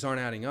things just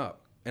aren't adding up.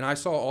 And I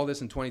saw all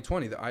this in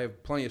 2020. I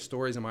have plenty of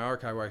stories in my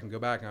archive where I can go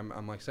back and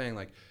I'm like saying,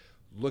 like,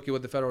 look at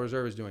what the Federal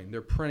Reserve is doing.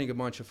 They're printing a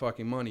bunch of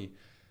fucking money.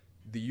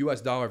 The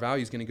US dollar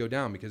value is going to go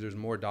down because there's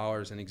more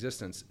dollars in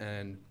existence,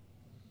 and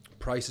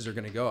prices are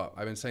going to go up.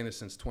 I've been saying this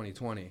since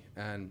 2020,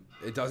 and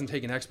it doesn't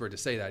take an expert to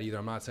say that either.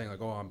 I'm not saying like,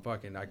 oh,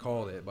 I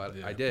called it,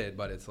 but I did.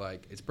 But it's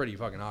like, it's pretty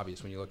fucking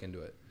obvious when you look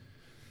into it.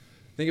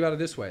 Think about it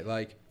this way.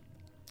 Like,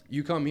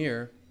 you come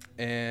here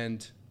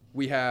and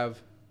we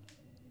have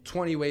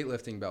 20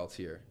 weightlifting belts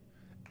here.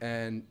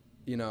 And,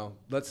 you know,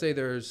 let's say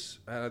there's,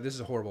 this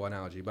is a horrible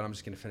analogy, but I'm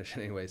just going to finish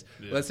it anyways.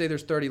 Yeah. Let's say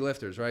there's 30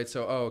 lifters, right?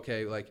 So,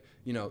 okay, like,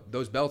 you know,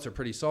 those belts are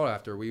pretty sought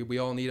after. We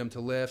all need them to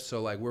lift.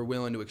 So, like, we're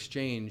willing to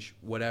exchange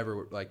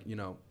whatever, like, you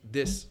know,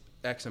 this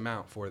X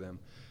amount for them.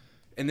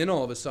 And then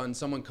all of a sudden,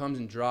 someone comes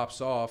and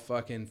drops off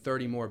fucking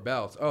 30 more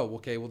belts. Oh,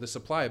 okay, well, the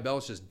supply of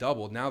belts just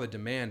doubled. Now the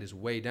demand is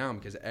way down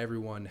because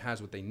everyone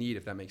has what they need,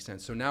 if that makes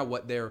sense. So now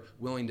what they're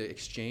willing to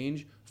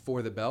exchange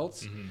for the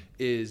belts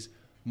is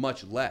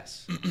much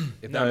less,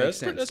 if that makes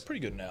sense. That's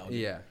pretty good now.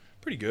 Yeah.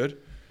 Pretty good.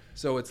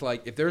 So it's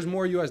like, if there's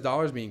more US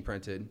dollars being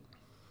printed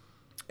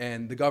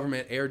and the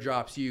government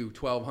airdrops you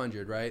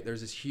 1,200, right?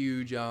 There's this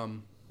huge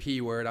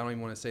P word. I don't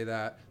even want to say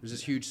that. There's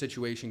this huge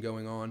situation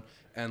going on.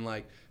 And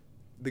like,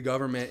 the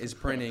government is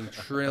printing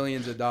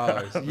trillions of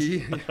dollars.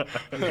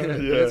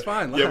 It's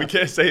fine. Yeah, we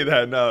can't say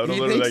that. No.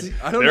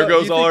 There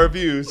goes all our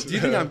views. Do you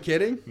think I'm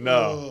kidding?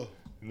 No.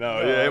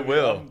 Yeah, it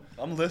will.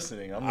 I'm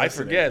listening. I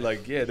forget.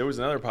 Like, yeah, there was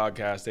another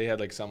podcast. They had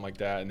like something like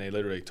that, and they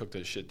literally took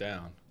this shit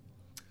down.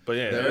 But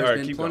yeah,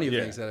 there's been plenty of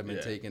things that have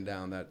been taken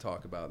down that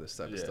talk about this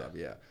type of stuff.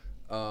 Yeah,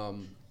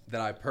 that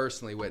I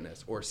personally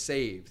witnessed or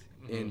saved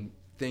in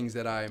things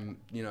that I'm,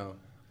 you know,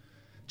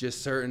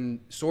 just certain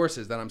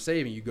sources that I'm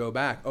saving. You go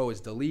back, oh, it's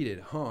deleted.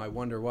 Huh? I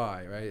wonder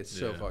why. Right? It's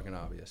so fucking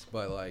obvious.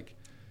 But like,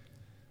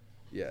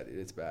 yeah, dude,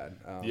 it's bad.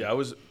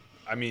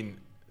 I mean,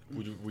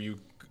 were you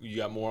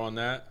got more on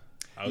that?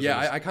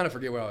 I kind of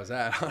forget where I was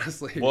at,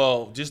 honestly.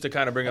 Well, just to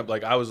kind of bring up,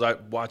 like, I was like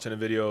watching a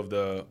video of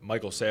the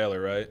Michael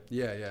Saylor, right?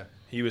 Yeah.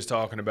 He was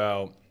talking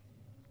about,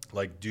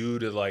 like, due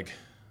to, like,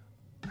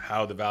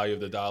 how the value of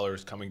the dollar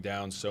is coming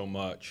down so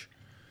much.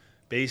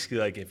 Basically,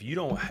 like, if you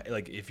don't,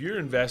 like, if you're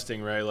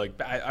investing, right,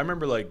 like, I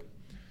remember, like,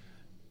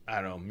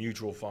 I don't know,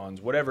 mutual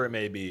funds, whatever it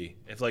may be.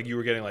 If, like, you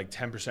were getting, like,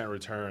 10%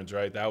 returns,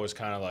 right, that was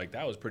kind of, like,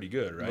 that was pretty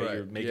good, right?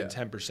 You're making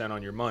 10%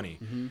 on your money.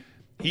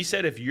 He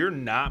said if you're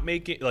not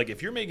making, like,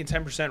 if you're making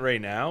 10%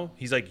 right now,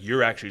 he's like,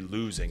 you're actually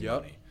losing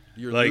money.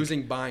 You're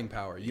losing buying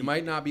power. You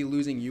might not be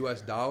losing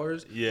US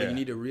dollars, but you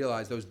need to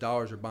realize those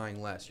dollars are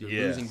buying less. You're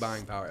losing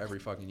buying power every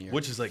fucking year.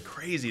 Which is, like,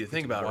 crazy to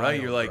think about, right?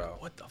 You're like,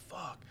 what the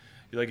fuck?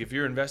 You're like, if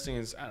you're investing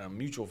in, I don't know,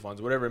 mutual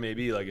funds, whatever it may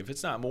be, like, if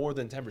it's not more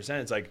than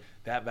 10%, it's like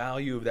that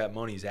value of that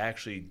money is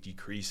actually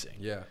decreasing.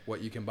 Yeah,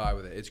 what you can buy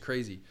with it. It's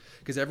crazy.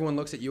 Because everyone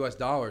looks at US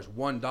dollars,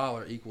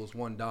 $1 equals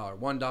 $1.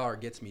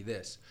 $1 gets me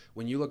this.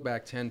 When you look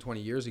back 10,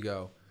 20 years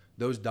ago,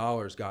 those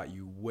dollars got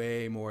you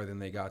way more than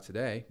they got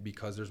today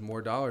because there's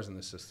more dollars in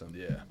the system.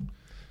 Yeah.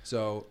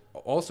 So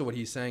also what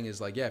he's saying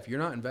is like, yeah, if you're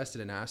not invested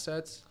in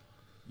assets,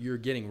 you're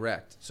getting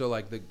wrecked. So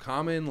like the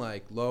common,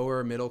 like,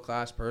 lower middle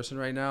class person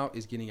right now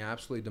is getting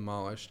absolutely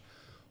demolished.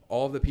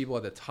 All of the people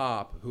at the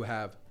top who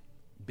have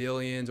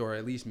billions or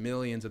at least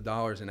millions of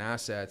dollars in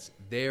assets,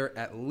 they're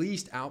at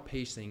least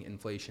outpacing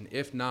inflation,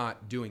 if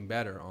not doing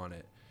better on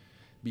it.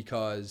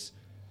 Because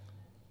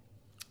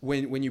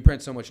when you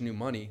print so much new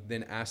money,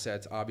 then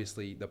assets,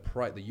 obviously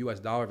the US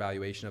dollar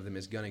valuation of them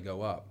is going to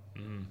go up,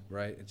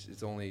 right?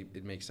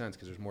 It makes sense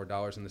because there's more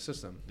dollars in the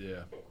system.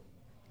 Yeah.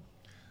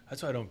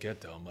 That's what I don't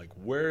get, though. I'm like,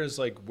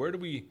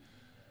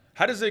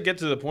 how does it get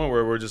to the point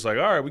where we're just like,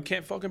 all right, we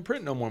can't fucking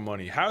print no more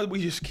money? How do we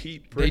just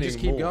keep printing more? They just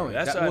keep going.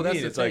 That's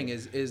the thing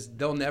is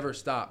they'll never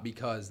stop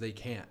because they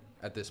can't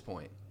at this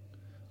point.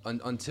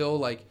 Until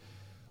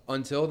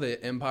the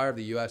empire of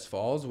the U.S.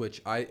 falls,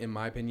 which in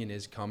my opinion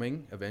is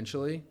coming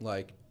eventually,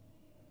 like,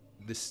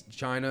 this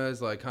China is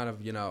like kind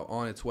of, you know,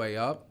 on its way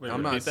up.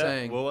 I'm not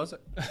saying. What was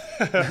it?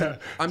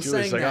 I'm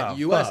saying that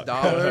U.S.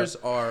 dollars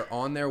are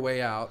on their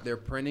way out. They're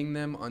printing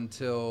them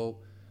until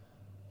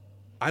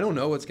I don't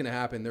know what's going to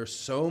happen. There's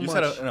so much. You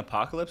said an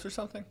apocalypse or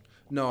something?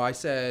 No, I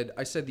said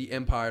the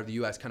empire of the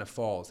U.S. kind of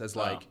falls as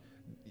like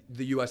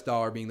the U.S.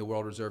 dollar being the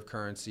world reserve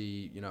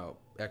currency, you know,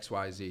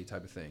 XYZ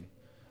type of thing.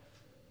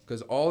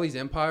 Because all these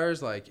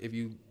empires, like if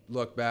you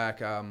look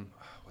back,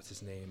 what's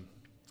his name?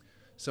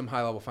 Some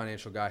high-level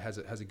financial guy has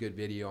a good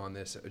video on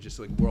this, just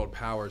like world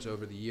powers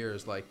over the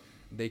years. Like,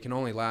 they can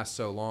only last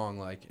so long.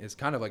 Like, it's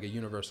kind of like a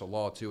universal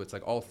law, too. It's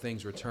like all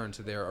things return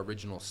to their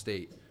original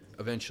state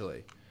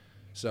eventually.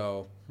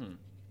 So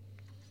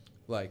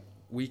Like,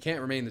 we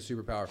can't remain the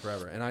superpower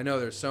forever. And I know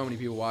there's so many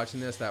people watching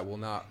this that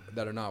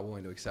are not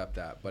willing to accept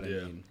that. But I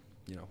mean,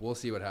 you know, we'll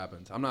see what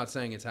happens. I'm not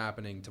saying it's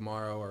happening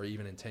tomorrow or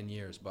even in 10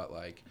 years, but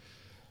like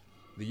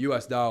the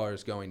US dollar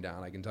is going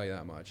down. I can tell you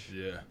that much.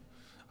 Yeah.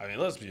 I mean,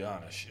 let's be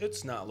honest.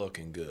 It's not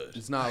looking good.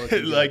 It's not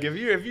looking good. Like if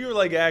you're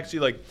like actually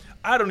like,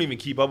 I don't even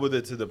keep up with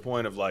it to the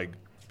point of like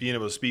being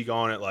able to speak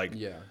on it like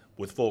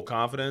with full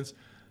confidence.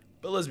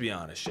 But let's be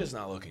honest, shit's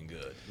not looking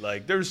good.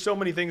 Like, there's so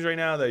many things right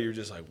now that you're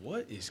just like,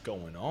 what is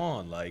going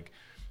on? Like,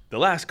 the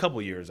last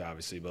couple years,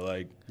 obviously, but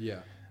like,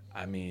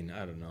 I mean,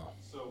 I don't know.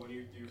 So when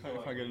you do,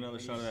 If I get another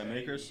shot of that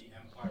Makers,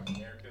 Empire of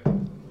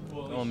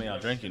America, oh me, I'll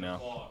drink you now.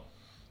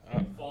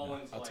 Fall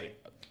into I'll like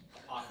take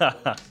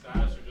apocalyptic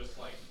status, or just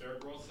like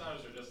third world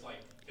status, or just like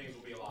things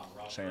will be a lot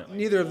rougher. Like,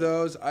 Neither of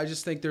those. I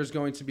just think there's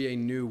going to be a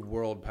new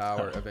world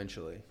power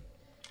eventually.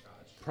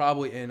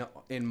 Probably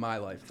in my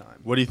lifetime.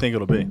 What do you think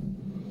it'll be?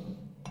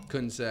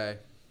 Couldn't say.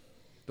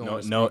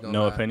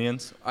 No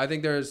opinions. I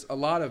think there's a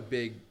lot of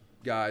big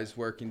guys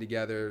working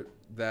together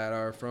that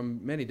are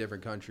from many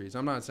different countries.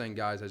 I'm not saying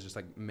guys as just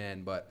like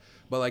men, but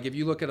like if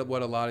you look at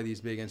what a lot of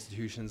these big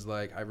institutions,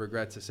 like, I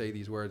regret to say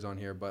these words on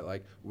here, but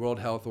like World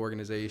Health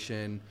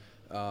Organization,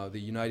 the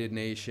United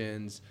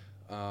Nations,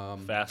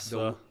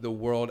 FAFSA, the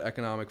World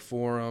Economic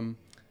Forum,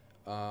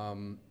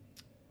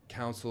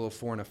 Council of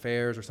Foreign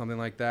Affairs or something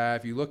like that.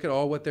 If you look at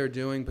all what they're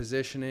doing,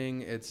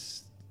 positioning,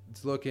 it's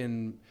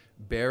looking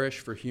bearish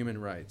for human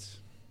rights.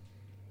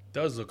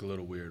 Does look a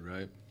little weird,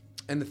 right?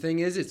 And the thing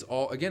is, it's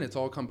all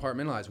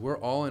compartmentalized. We're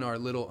all in our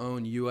little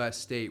own U.S.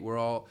 state. We're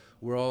all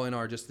in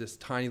our just this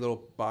tiny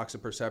little box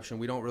of perception.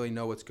 We don't really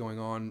know what's going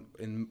on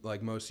in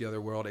like most of the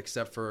other world,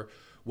 except for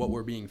what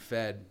we're being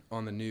fed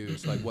on the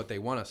news, like what they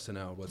want us to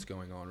know what's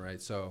going on,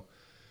 right? So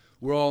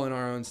we're all in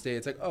our own state.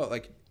 It's like, oh,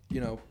 like,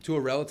 you know, to a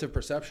relative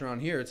perception on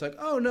here, it's like,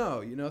 oh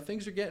no, you know,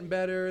 things are getting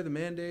better. The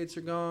mandates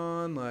are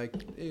gone. Like,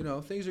 you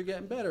know, things are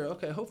getting better.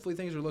 Okay, hopefully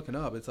things are looking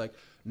up. It's like,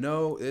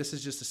 no, this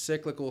is just a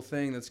cyclical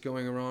thing that's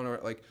going around. Or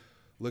like,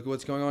 look at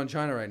what's going on in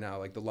China right now.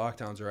 Like, the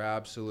lockdowns are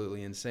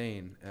absolutely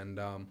insane. And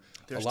a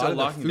lot of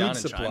the food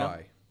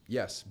supply.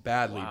 Yes,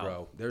 badly,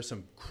 bro. There's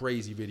some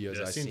crazy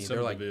videos I've seen.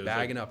 They're like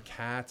bagging up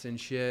cats and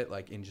shit,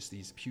 like in just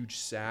these huge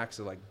sacks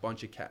of like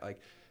bunch of cat. Like,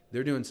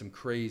 they're doing some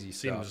crazy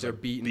stuff. They're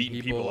like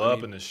beating people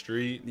up in the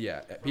street. Yeah,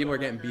 people are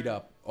getting beat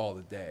up all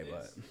the day.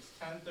 But it's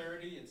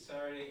 10:30. It's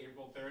Saturday,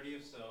 April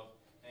 30th. So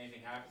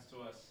anything happens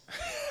to us.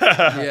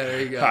 Yeah,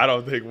 there you go. I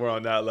don't think we're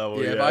on that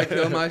level yet. If I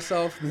kill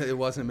myself, it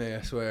wasn't me,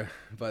 I swear.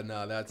 But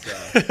no, that's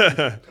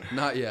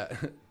not yet.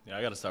 Yeah,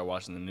 I got to start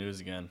watching the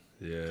news again.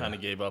 Yeah. Kind of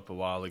gave up a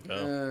while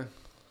ago.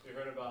 You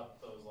heard about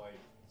those like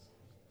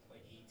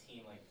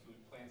 18 like food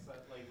plants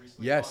that like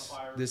recently Yes, caught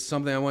fire? this is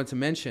something I wanted to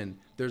mention.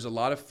 There's a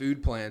lot of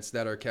food plants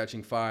that are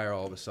catching fire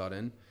all of a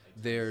sudden.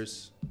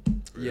 There's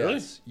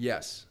Really?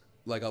 yes,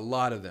 like a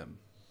lot of them.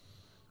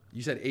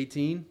 You said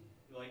 18?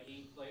 Like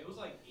it was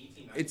like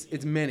 18.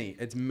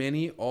 It's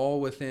many, all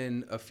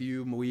within a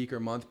few week or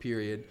month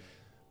period.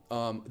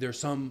 There's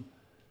some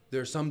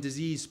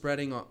disease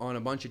spreading on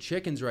a bunch of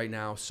chickens right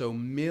now. So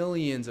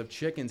millions of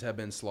chickens have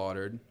been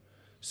slaughtered.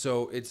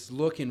 So it's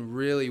looking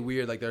really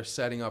weird. Like they're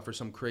setting up for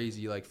some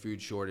crazy like food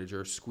shortage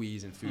or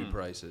squeeze in food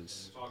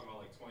prices. We're talking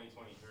about like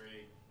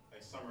 2023,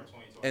 like summer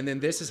 2023. And then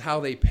this is how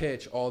they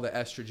pitch all the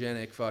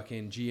estrogenic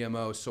fucking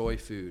GMO soy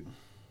food,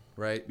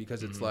 right?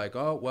 Because it's like,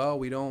 oh well,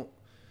 we don't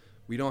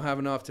have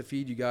enough to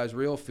feed you guys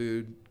real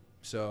food,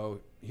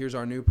 so here's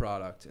our new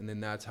product, and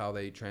then that's how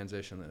they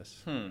transition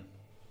this. You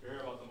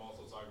heard about them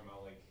also talking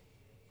about like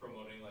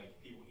promoting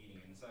like people eating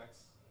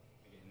insects,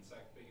 like an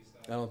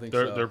insect-based. I don't think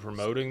They're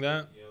promoting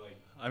that. Yeah, like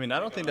I mean, I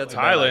don't think that's a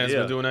bad Thailand's idea.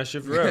 been doing that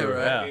shit forever.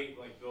 Yeah, Yeah.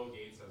 like Bill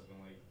Gates has been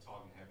like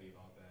talking heavy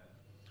about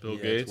that Bill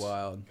Yeah, Gates. it's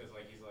wild. because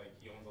like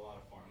he owns a lot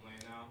of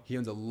farmland now. He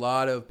owns a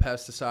lot of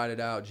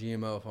pesticided out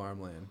GMO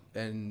farmland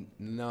and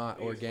not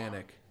Biggest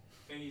organic.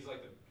 I think he's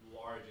like the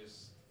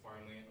largest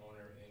farmland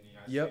owner in the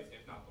United Yep. States,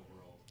 if not the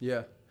world.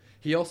 Yeah.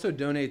 He also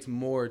donates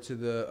more to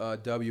the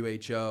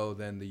WHO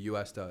than the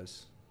U.S.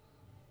 does.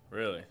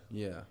 Really?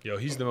 Yeah. Yo,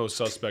 he's the most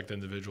suspect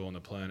individual on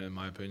the planet, in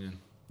my opinion.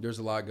 There's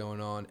a lot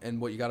going on.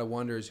 And what you got to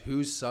wonder is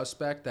who's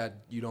suspect that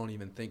you don't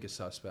even think is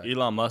suspect.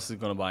 Elon Musk is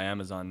going to buy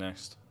Amazon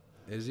next.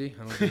 Is he?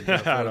 I don't think he can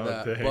I afford don't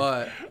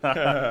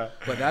that.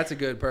 think. But that's a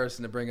good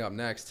person to bring up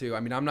next, too. I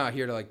mean, I'm not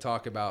here to, like,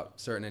 talk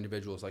about certain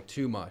individuals, like,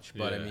 too much.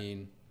 But, I Yeah.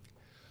 mean,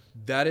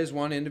 that is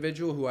one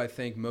individual who I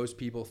think most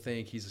people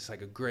think he's just,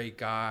 like, a great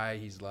guy.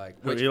 He's, like...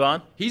 Who,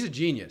 Elon? He's a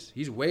genius.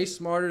 He's way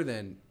smarter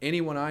than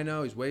anyone I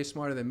know. He's way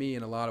smarter than me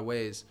in a lot of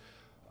ways.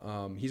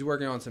 He's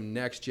working on some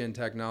next-gen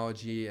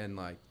technology and,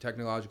 like,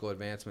 technological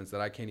advancements that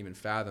I can't even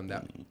fathom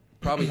that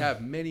probably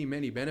have many,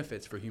 many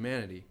benefits for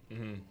humanity.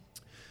 Mm-hmm.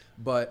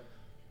 But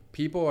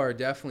people are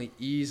definitely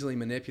easily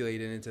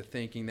manipulated into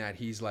thinking that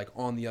he's, like,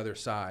 on the other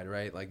side,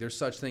 right? Like, there's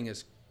such thing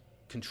as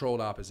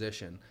controlled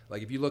opposition.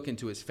 Like, if you look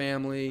into his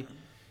family,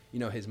 you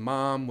know, his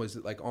mom was,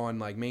 like, on,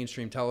 like,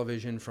 mainstream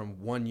television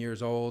from 1 year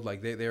old.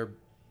 Like, they're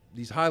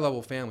these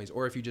high-level families.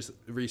 Or if you just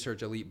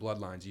research elite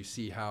bloodlines, you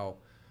see how,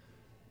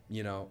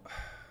 you know...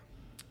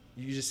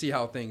 you just see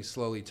how things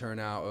slowly turn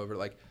out over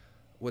like,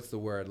 what's the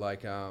word?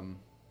 Like,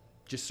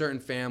 just certain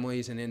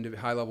families and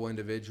high-level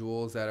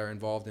individuals that are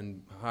involved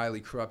in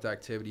highly corrupt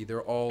activity.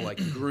 They're all like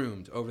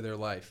groomed over their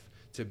life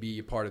to be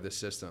a part of the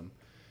system.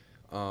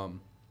 And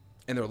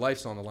their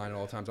life's on the line at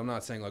all times. I'm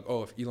not saying like,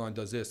 oh, if Elon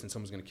does this, then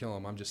someone's going to kill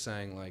him. I'm just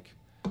saying like,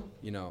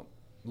 you know,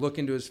 look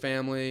into his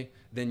family.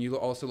 Then you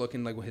also look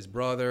in like with his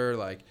brother.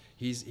 Like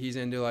he's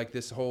into like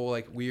this whole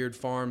like weird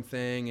farm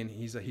thing, and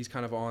he's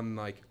kind of on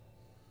like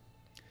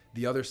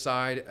the other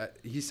side.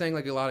 He's saying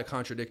like a lot of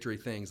contradictory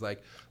things.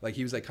 Like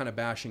he was like kind of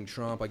bashing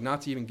Trump. Like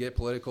not to even get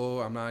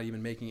political. I'm not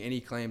even making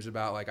any claims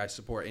about like I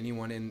support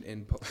anyone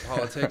in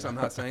politics. I'm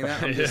not saying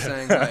that. I'm just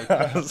saying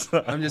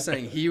like I'm just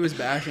saying he was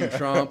bashing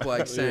Trump.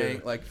 Like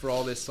saying like for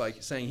all this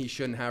like saying he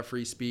shouldn't have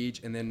free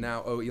speech. And then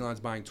now Elon's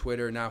buying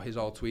Twitter. Now his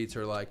all tweets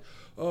are like,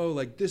 oh,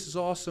 like this is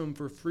awesome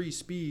for free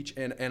speech.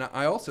 And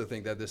I also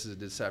think that this is a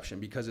deception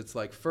because it's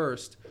like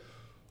first,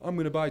 I'm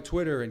going to buy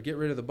Twitter and get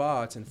rid of the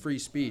bots and free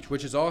speech,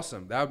 which is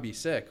awesome. That would be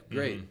sick.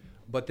 Great.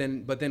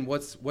 Mm-hmm. But then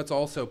what's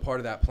also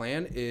part of that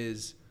plan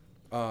is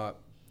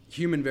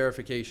human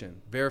verification,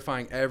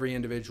 verifying every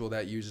individual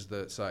that uses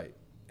the site.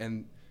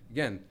 And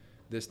again,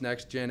 this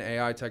next gen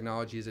AI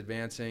technology is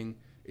advancing.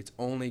 It's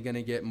only going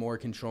to get more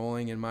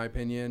controlling, in my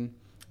opinion.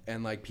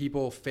 And like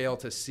people fail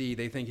to see,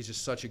 they think he's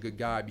just such a good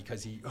guy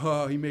because he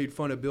made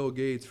fun of Bill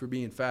Gates for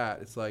being fat.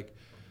 It's like,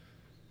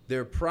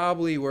 they're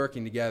probably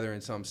working together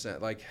in some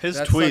sense. Like his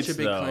that's tweets, such a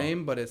big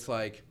claim, but it's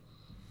like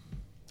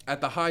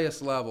at the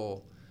highest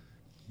level,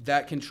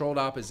 that controlled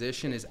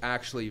opposition is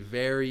actually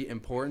very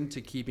important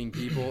to keeping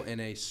people in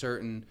a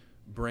certain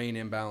brain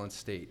imbalanced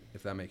state,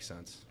 if that makes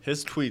sense.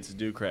 His tweets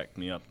do crack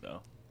me up,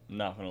 though. I'm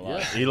not gonna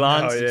lie. Yeah.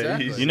 Elon's,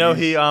 exactly. You know,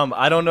 he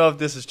I don't know if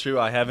this is true.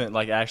 I haven't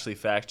like actually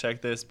fact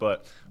checked this,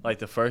 but like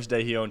the first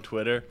day he owned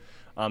Twitter,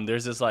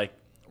 there's this like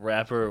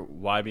rapper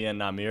YBN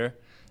Namir.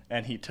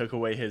 And he took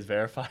away his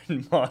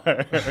verified mark.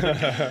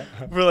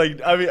 For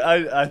like, I mean,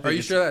 I think Are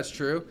you sure that's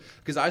true?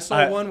 Because I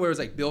saw one where it was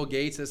like Bill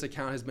Gates, this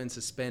account has been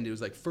suspended. It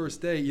was like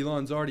first day,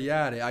 Elon's already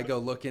at it. I go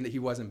look into, he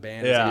wasn't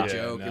banned. It was like a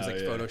joke. It was like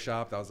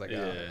photoshopped. I was like,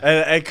 oh.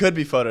 And it could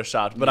be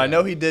photoshopped, but I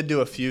know he did do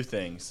a few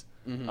things.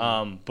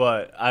 Mm-hmm.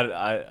 But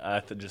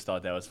I just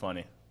thought that was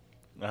funny.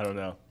 I don't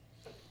know.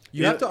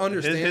 You have to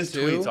understand his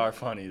too. tweets are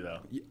funny though.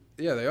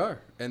 Yeah, they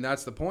are, and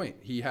that's the point.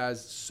 He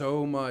has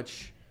so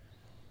much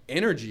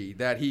energy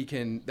that he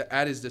can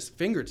at his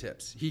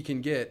fingertips. He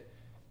can get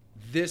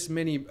this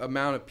many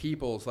amount of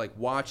people's like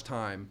watch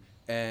time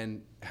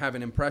and have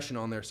an impression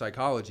on their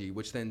psychology,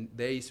 which then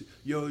did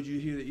you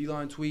hear the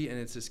Elon tweet? And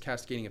it's this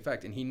cascading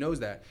effect. And he knows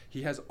that.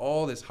 He has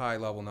all this high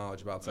level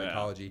knowledge about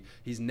psychology. Yeah.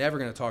 He's never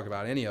going to talk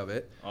about any of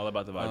it. All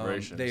about the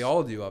vibrations. They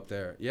all do up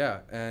there.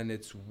 Yeah. And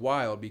it's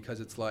wild because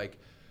it's like,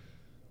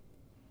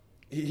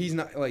 he's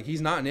not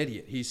an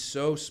idiot. He's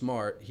so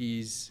smart.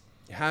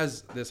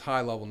 Has this high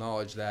level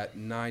knowledge that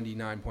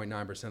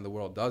 99.9% of the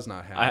world does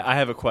not have. I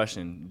have a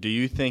question. Do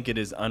you think it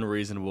is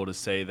unreasonable to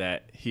say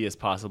that he is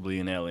possibly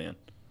an alien?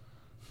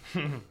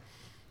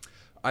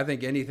 I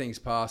think anything's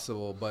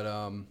possible,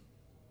 but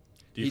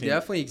he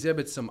definitely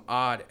exhibits some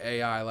odd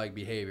AI-like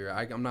behavior.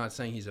 I'm not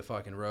saying he's a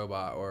fucking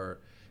robot, or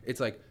it's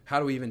like,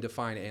 how do we even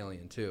define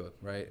alien too,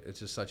 right?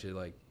 It's just such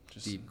a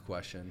deep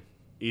question.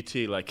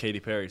 E.T., like Katy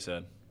Perry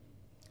said.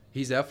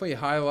 He's definitely a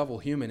high-level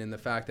human in the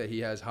fact that he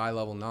has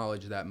high-level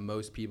knowledge that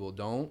most people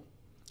don't,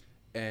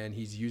 and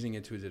he's using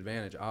it to his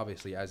advantage,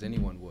 obviously, as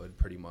anyone would,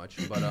 pretty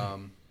much. But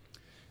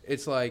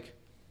it's like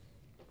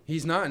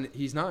he's not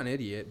an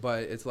idiot,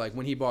 but it's like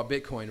when he bought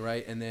Bitcoin,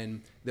 right? And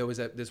then there was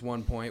at this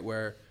one point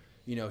where,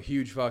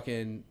 huge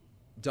fucking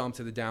dump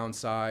to the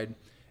downside,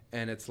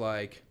 and it's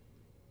like,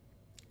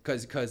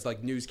 because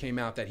like news came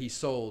out that he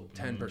sold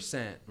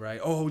 10%,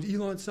 right? Oh,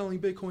 Elon's selling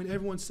Bitcoin.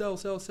 Everyone sell,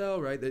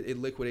 right? It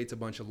liquidates a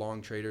bunch of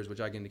long traders, which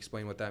I can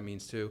explain what that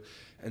means too.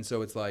 And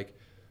so it's like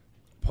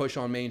push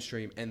on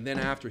mainstream. And then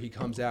after he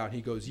comes out,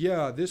 he goes,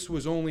 yeah, this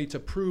was only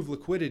to prove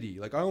liquidity.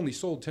 Like I only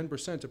sold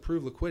 10% to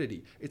prove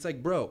liquidity. It's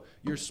like, bro,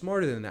 you're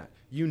smarter than that.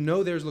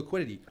 There's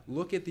liquidity.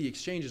 Look at the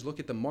exchanges, look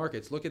at the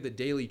markets, look at the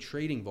daily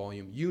trading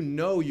volume.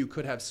 You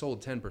could have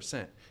sold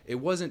 10%. It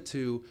wasn't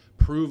to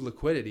prove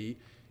liquidity.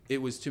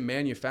 It was to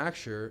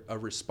manufacture a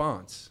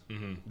response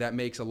that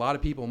makes a lot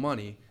of people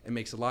money and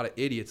makes a lot of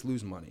idiots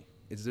lose money.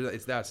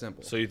 It's that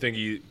simple. So you think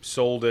he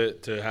sold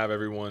it to have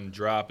everyone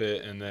drop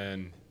it, and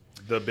then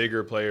the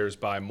bigger players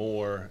buy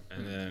more,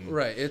 and then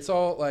right? It's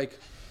all like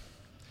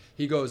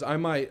he goes, I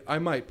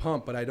might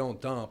pump, but I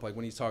don't dump. Like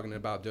when he's talking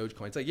about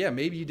Dogecoin, it's like, yeah,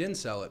 maybe you didn't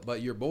sell it,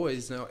 but your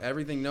boys know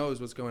everything, knows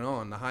what's going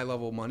on. The high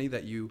level money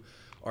that you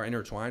are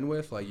intertwined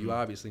with, like you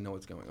obviously know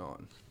what's going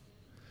on.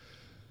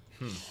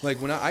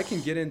 Like when I can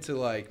get into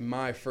like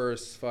my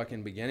first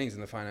fucking beginnings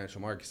in the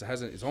financial markets,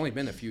 it's only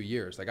been a few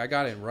years. Like I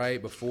got in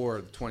right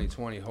before the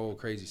 2020 whole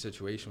crazy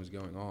situation was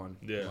going on.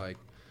 Yeah. Like,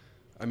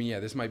 I mean, yeah,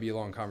 this might be a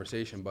long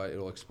conversation, but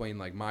it'll explain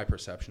like my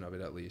perception of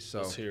it at least.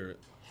 So let's hear it.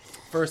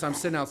 First, I'm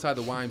sitting outside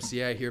the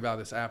YMCA. I hear about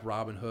this app,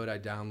 Robinhood. I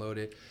download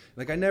it.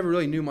 Like I never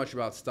really knew much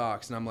about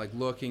stocks, and I'm like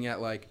looking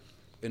at like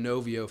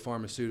Inovio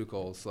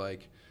Pharmaceuticals,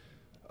 like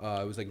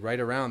It was like right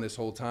around this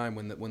whole time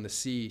when the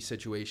C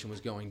situation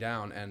was going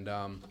down, and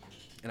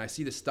I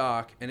see the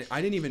stock, and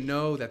I didn't even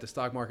know that the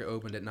stock market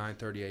opened at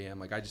 9:30 a.m.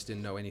 Like, I just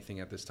didn't know anything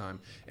at this time.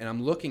 And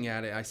I'm looking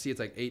at it, I see it's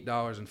like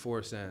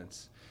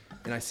 $8.04.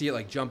 And I see it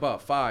like jump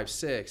up 5,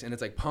 6, and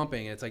it's like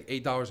pumping, and it's like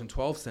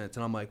 $8.12.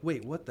 And I'm like,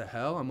 wait, what the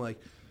hell? I'm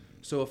like,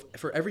 so if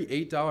for every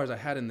 $8 I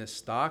had in this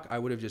stock, I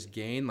would have just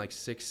gained like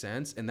 6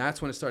 cents. And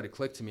that's when it started to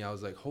click to me. I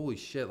was like, holy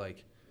shit,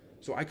 like,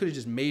 so I could have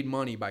just made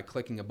money by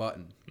clicking a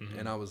button. Mm-hmm.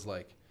 And I was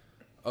like,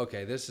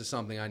 okay, this is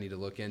something I need to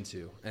look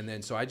into. And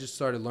then so I just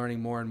started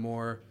learning more and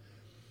more.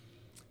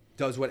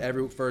 Does what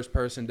every first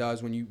person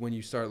does when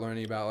you start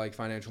learning about like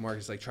financial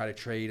markets, like try to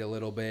trade a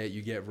little bit.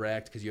 You get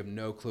wrecked because you have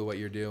no clue what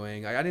you're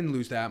doing. I didn't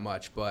lose that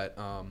much, but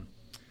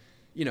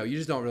you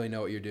just don't really know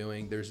what you're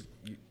doing.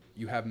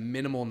 You have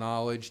minimal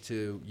knowledge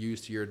to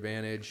use to your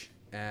advantage,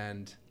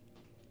 and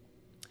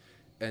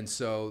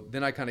so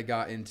then I kind of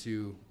got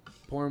into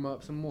pour them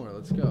up some more.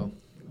 Let's go.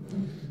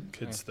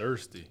 Kid's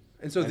thirsty.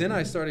 And so then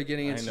I started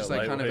getting into just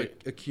like kind of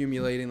lightweight.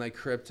 accumulating like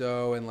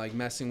crypto and like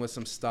messing with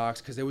some stocks,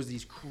 because there was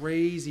these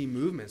crazy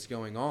movements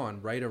going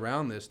on right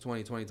around this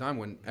 2020 time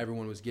when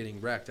everyone was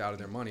getting wrecked out of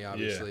their money,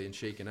 obviously, and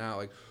shaken out.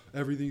 Like,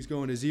 everything's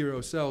going to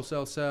zero,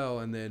 sell,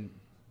 and then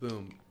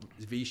boom,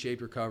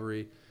 V-shaped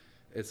recovery.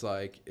 It's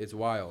like, it's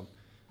wild.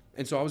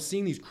 And so I was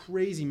seeing these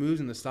crazy moves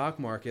in the stock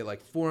market,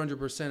 like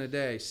 400% a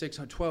day,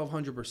 600,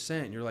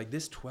 1200%. And you're like,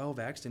 this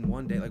 12x in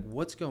one day, like,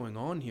 what's going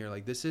on here?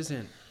 Like, this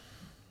isn't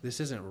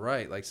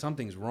right. Like,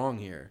 something's wrong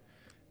here.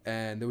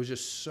 And there was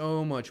just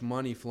so much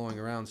money flowing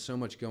around, so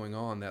much going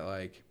on, that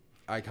like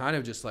I kind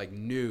of just like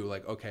knew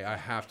like, okay, I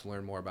have to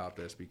learn more about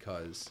this,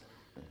 because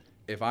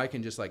if I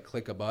can just like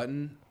click a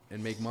button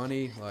and make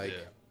money, like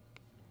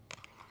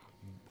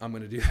I'm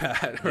going to do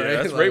that. Right? Yeah,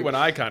 that's like, right when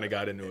I kind of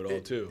got into it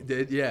all too.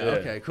 Yeah.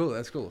 Okay, cool.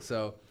 That's cool.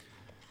 So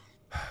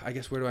I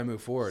guess where do I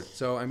move forward?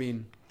 So, I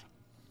mean,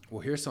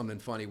 well, here's something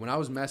funny. When I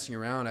was messing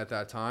around at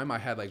that time, I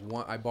had like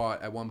I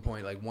bought at one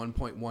point like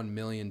 1.1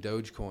 million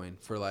Dogecoin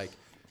for like,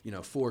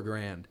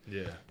 $4,000.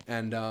 Yeah.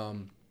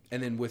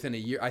 And then within a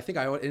year, I think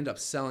I ended up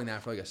selling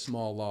that for like a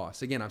small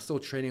loss. Again, I'm still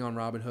trading on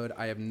Robinhood.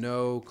 I have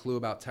no clue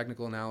about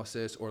technical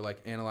analysis or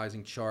like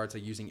analyzing charts,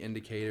 like using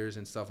indicators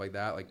and stuff like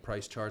that, like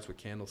price charts with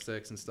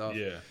candlesticks and stuff.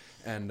 Yeah.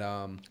 And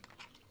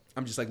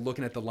I'm just like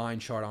looking at the line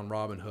chart on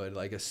Robinhood,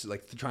 like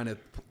trying to,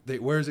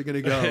 where's it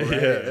gonna go?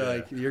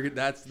 Right? Like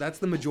that's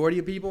the majority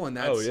of people, and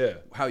that's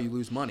how you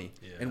lose money.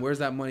 Yeah. And where's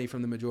that money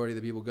from the majority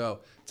of the people go?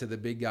 To the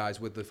big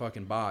guys with the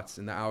fucking bots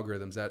and the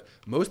algorithms. That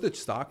most of the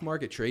stock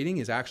market trading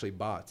is actually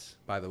bots,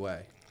 by the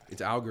way.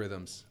 It's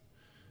algorithms.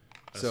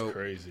 That's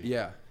crazy.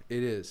 Yeah,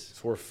 it is.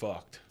 So we're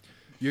fucked.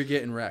 You're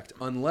getting wrecked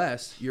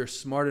unless you're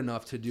smart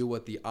enough to do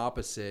what the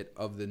opposite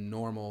of the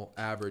normal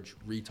average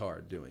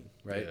retard doing,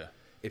 right? Yeah.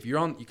 If you're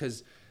on,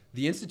 because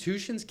the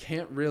institutions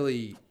can't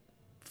really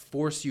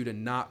force you to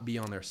not be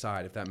on their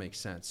side, if that makes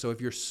sense. So if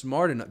you're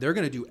smart enough, they're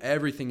going to do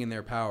everything in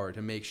their power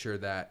to make sure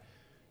that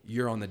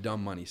you're on the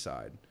dumb money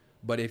side.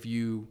 But if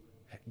you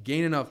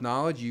gain enough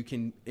knowledge, you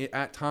can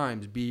at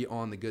times be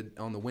on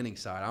the winning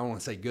side. I don't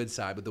want to say good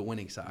side, but the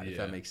winning side, if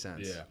that makes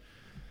sense. Yeah.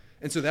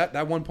 And so that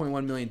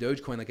 1.1 million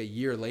Dogecoin, like a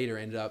year later,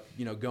 ended up,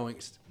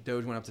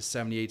 Doge went up to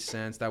 78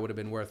 cents. That would have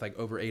been worth like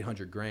over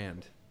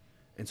 $800,000.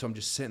 And so I'm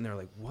just sitting there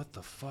like, what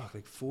the fuck?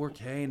 Like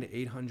 $4,000 into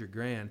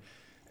 $800,000.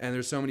 And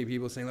there's so many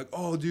people saying like,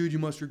 oh, dude, you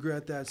must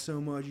regret that so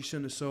much. You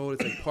shouldn't have sold.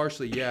 It's like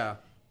partially, yeah.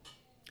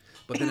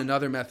 But then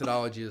another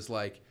methodology is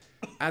like,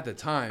 at the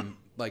time,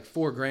 like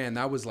 $4,000,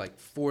 that was like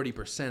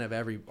 40%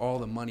 of all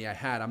the money I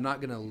had. I'm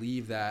not going to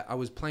leave that. I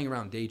was playing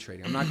around day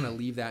trading. I'm not going to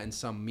leave that in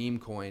some meme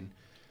coin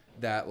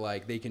that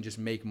like they can just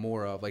make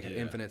more of, like an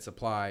infinite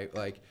supply,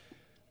 like,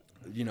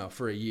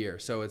 for a year.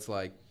 So it's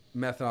like,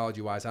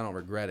 methodology wise, I don't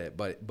regret it,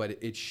 but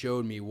it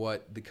showed me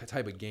what the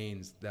type of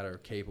gains that are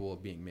capable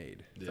of being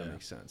made, if that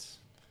makes sense.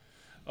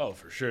 Oh,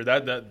 for sure.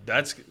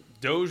 That's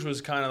Doge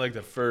was kind of like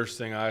the first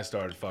thing I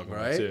started fucking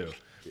with too.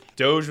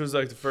 Doge was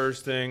like the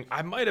first thing.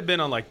 I might have been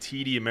on like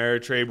TD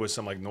Ameritrade with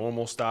some like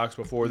normal stocks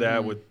before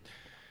that, would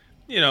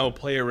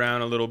play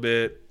around a little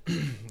bit.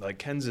 Like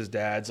Ken's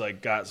dad's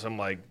like got some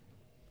like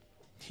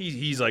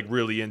he's like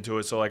really into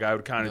it, so like I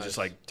would kind of just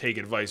like take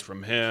advice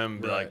from him,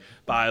 be like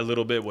buy a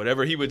little bit,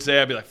 whatever he would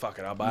say, I'd be like fuck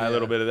it, I'll buy a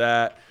little bit of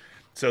that.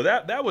 So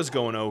that was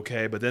going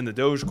okay, but then the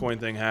Dogecoin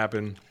thing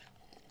happened,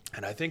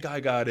 and I think I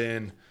got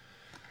in.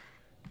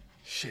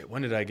 Shit,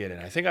 when did I get in?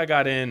 I think I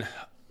got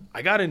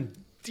in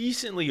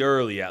decently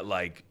early at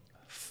like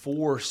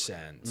 4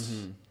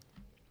 cents.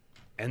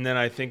 And then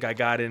I think I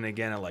got in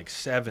again at like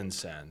 7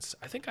 cents.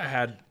 I think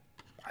I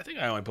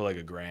only put like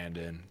 $1,000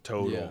 in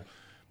total. Yeah.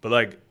 But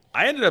like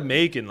I ended up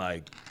making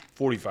like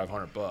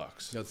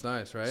 $4,500. That's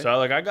nice, right? So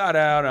like I got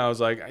out and I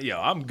was like,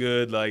 I'm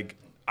good. Like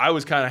I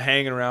was kind of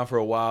hanging around for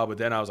a while, but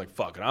then I was like,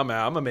 fuck it, I'm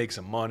out. I'm gonna make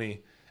some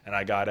money. And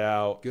I got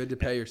out. Good to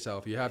pay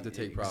yourself. You have to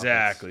take profits.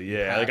 Exactly.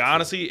 Yeah. Like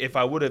honestly, if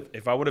I would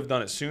have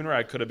done it sooner,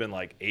 I could have been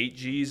like 8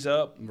 G's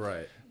up.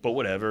 Right. But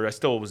whatever. I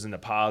still was in the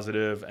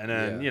positive. And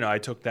then I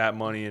took that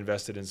money,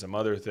 invested in some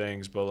other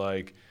things. But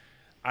like,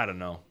 I don't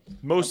know.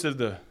 Most of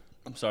the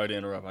I'm sorry to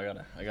interrupt. I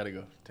gotta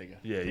go take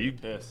a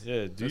piss.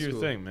 Do That's your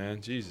cool. thing,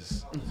 man.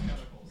 Jesus.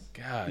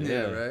 God,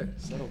 Yeah, right.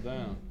 Settle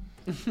down.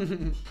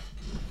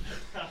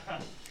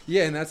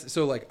 Yeah, and that's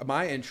so like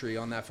my entry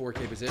on that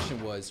 4K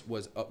position was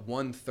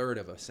 1/3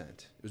 of a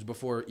cent. It was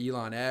before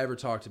Elon ever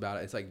talked about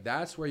it. It's like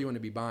that's where you want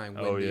to be buying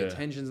when the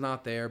attention's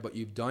not there, but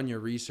you've done your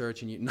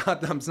research and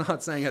I'm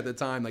not saying at the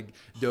time like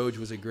Doge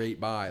was a great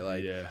buy.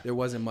 Like there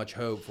wasn't much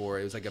hope for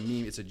it. It was like a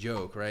meme. It's a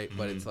joke, right?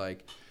 But it's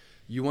like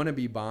you want to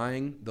be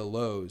buying the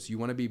lows. You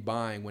want to be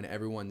buying when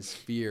everyone's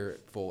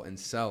fearful and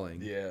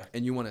selling. Yeah.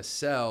 And you want to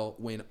sell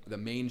when the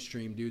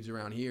mainstream dudes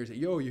around here say,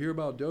 yo, you hear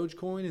about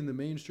Dogecoin in the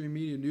mainstream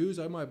media news?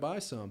 I might buy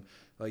some.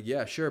 Like,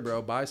 yeah, sure,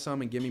 bro. Buy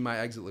some and give me my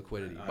exit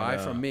liquidity. Buy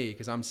from me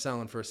because I'm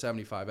selling for a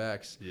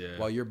 75X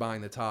while you're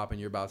buying the top and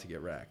you're about to get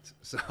wrecked.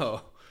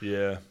 So.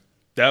 Yeah.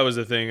 That was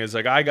the thing. Is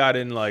like I got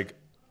in like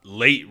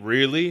late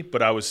really,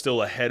 but I was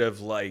still ahead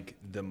of like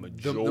the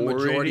majority. The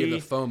majority of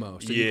the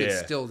FOMO. So you could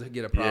still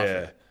get a profit.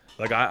 Yeah.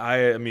 Like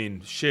I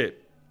mean,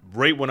 shit.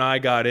 Right when I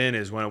got in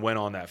is when it went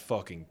on that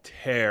fucking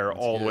tear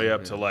all the way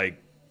up to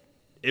like,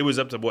 it was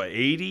up to what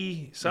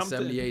 80 something,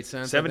 78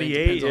 cents.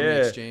 78, on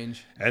the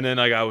exchange. And then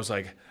like I was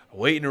like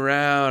waiting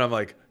around. I'm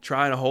like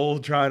trying to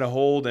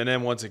hold, and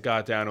then once it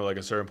got down to like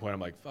a certain point, I'm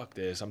like, fuck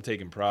this. I'm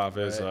taking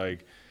profits. Right.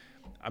 Like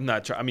I'm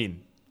not trying. I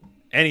mean,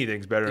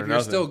 anything's better than If you're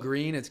nothing. still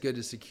green, it's good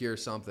to secure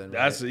something.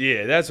 That's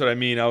right? That's what I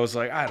mean. I was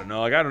like, I don't know.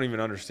 Like I don't even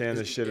understand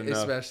this shit enough.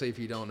 Especially if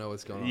you don't know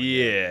what's going on.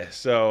 Yeah.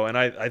 So, and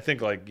I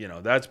think like,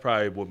 that's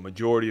probably what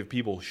majority of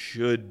people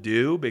should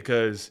do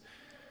because,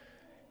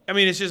 I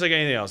mean, it's just like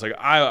anything else. Like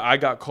I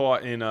got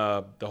caught in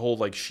the whole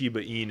like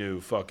Shiba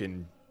Inu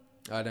fucking.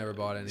 I never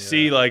bought any.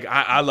 See, of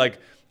that. like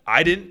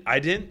I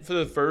didn't for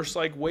the first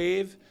like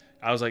wave.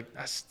 I was like,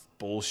 that's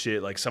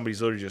bullshit. Like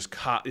somebody's literally just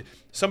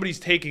somebody's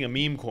taking a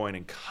meme coin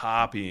and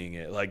copying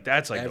it. Like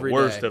that's like Every the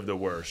worst day. of the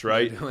worst,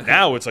 right?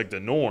 Now it's like the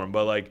norm,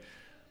 but like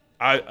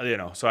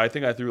so I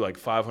think I threw like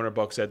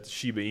 $500 at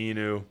Shiba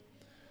Inu,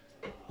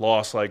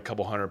 lost like a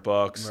couple $100,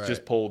 Right.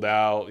 just pulled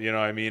out. You know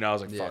what I mean? I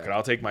was like, fuck it,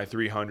 I'll take my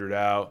 300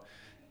 out.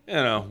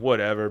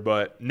 Whatever.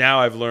 But now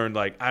I've learned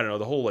like I don't know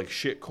the whole like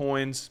shit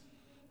coins.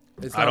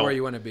 It's not where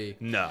you want to be.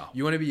 No.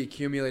 You want to be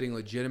accumulating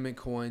legitimate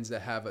coins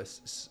that have a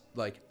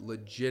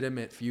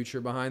legitimate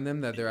future behind them,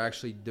 that they're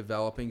actually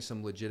developing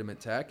some legitimate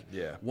tech.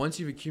 Yeah. Once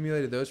you've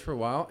accumulated those for a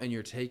while and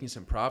you're taking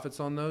some profits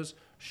on those,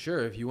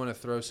 sure, if you want to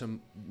throw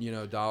some,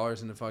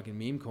 dollars into fucking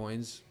meme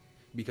coins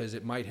because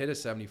it might hit a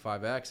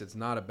 75X, it's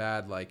not a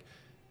bad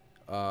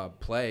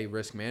play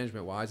risk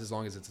management wise, as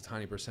long as it's a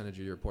tiny percentage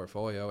of your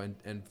portfolio.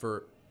 And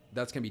for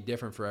that's going to be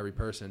different for every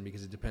person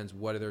because it depends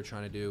what they're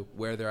trying to do,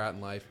 where they're at in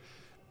life.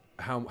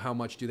 How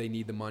much do they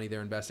need the money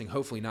they're investing?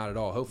 Hopefully not at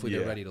all. Hopefully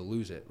they're ready to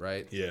lose it,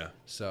 right? Yeah.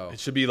 So it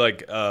should be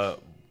like that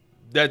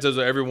does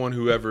everyone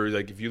whoever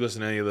like if you listen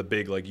to any of the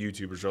big like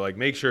YouTubers are like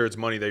make sure it's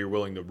money that you're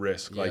willing to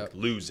risk like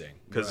losing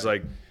because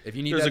like if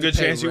you need there's that a good to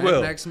pay chance you rent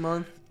will next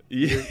month.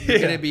 You're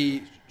gonna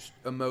be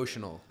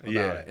emotional about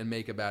it and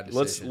make a bad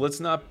decision.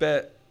 Let's not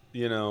bet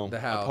the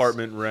house,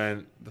 apartment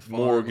rent, the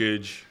farm,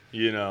 mortgage,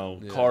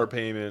 car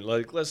payment.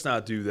 Like let's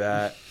not do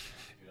that.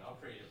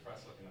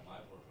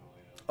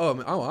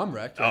 I'm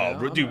wrecked.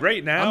 Right now. Dude,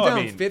 right now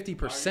I'm down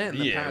 50% in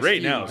the past right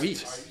few now,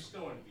 weeks. Are you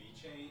still in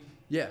VeChain?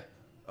 Yeah.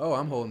 Oh,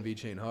 I'm holding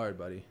VeChain hard,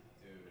 buddy.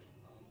 Dude,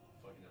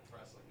 I'm fucking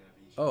depressed looking at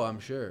VeChain. Oh,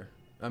 I'm sure.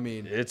 I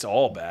mean, It's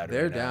all bad.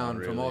 they're right now, down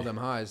really. from all them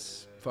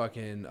highs,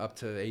 fucking up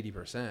to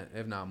 80%,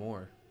 if not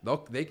more.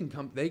 They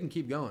can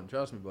keep going.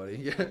 Trust me, buddy.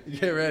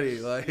 Get ready.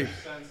 Like Do you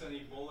sense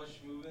any bullish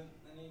movement?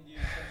 Do you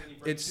sense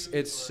any breakthroughs,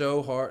 it's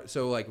so hard.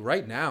 So like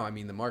right now, I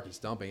mean, the market's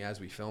dumping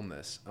as we film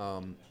this.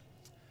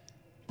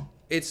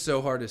 It's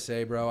so hard to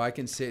say, bro. I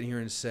can sit here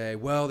and say,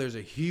 well, there's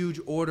a huge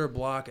order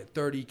block at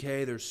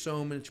 30K. There's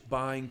so much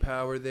buying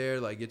power there.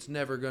 Like, it's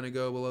never going to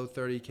go below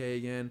 30K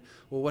again.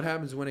 Well, what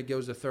happens when it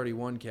goes to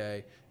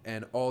 31K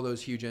and all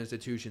those huge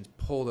institutions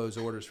pull those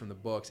orders from the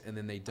books and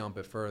then they dump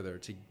it further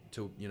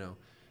to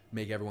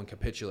make everyone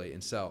capitulate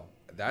and sell?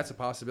 That's a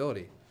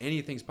possibility.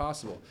 Anything's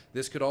possible.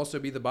 This could also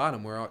be the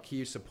bottom. We're out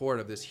key support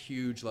of this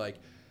huge, like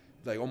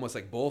almost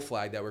like bull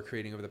flag that we're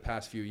creating over the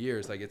past few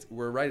years. Like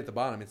we're right at the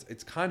bottom.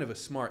 It's kind of a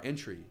smart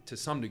entry to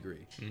some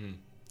degree. Mm-hmm.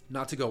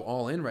 Not to go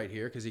all in right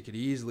here because it could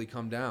easily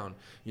come down.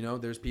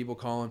 There's people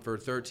calling for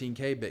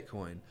 13K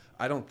Bitcoin.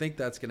 I don't think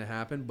that's going to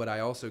happen, but I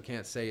also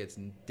can't say it's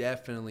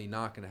definitely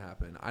not going to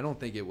happen. I don't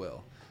think it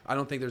will. I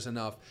don't think there's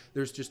enough.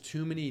 There's just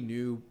too many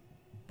new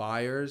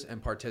buyers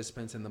and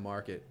participants in the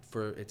market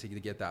for it to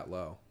get that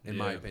low, in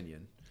my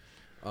opinion.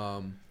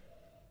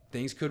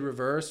 Things could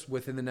reverse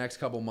within the next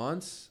couple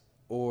months.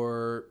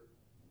 Or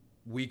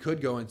we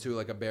could go into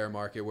like a bear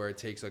market where it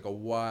takes like a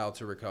while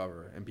to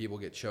recover and people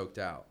get choked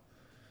out.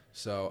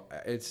 So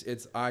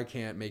I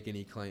can't make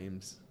any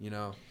claims,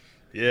 Yeah,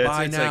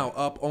 buy it's now, like,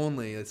 up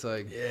only. It's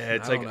like I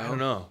don't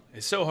know.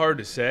 It's so hard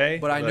to say.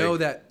 But I know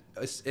that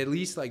at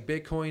least like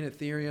Bitcoin,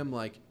 Ethereum,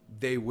 like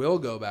they will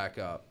go back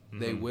up. Mm-hmm.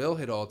 They will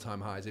hit all-time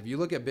highs. If you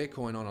look at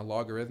Bitcoin on a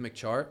logarithmic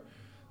chart,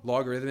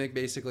 logarithmic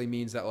basically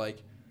means that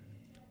like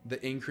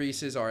the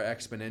increases are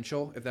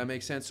exponential, if that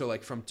makes sense. So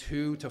like from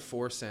 2 to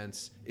 4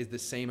 cents is the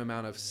same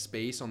amount of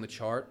space on the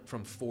chart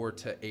from 4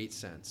 to 8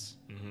 cents.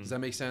 Does that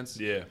make sense?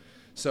 Yeah.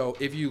 So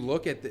if you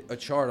look at a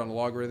chart on a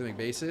logarithmic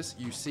basis,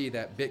 you see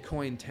that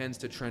Bitcoin tends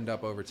to trend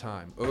up over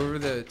time. Over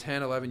the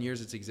 10, 11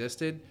 years it's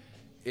existed,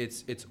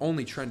 it's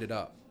only trended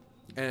up.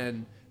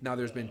 And now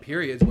there's been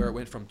periods where it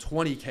went from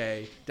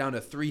 20K down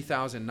to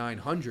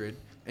 3,900,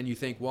 and you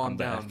think, well, I'm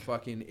down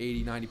fucking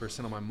 80, 90%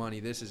 of my money.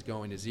 This is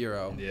going to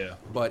zero. Yeah.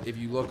 But if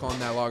you look on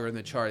that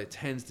logarithmic chart, it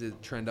tends to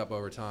trend up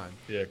over time.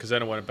 Yeah, because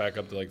then it went back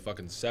up to like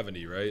fucking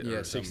 70, right? Yeah,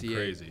 or something 68.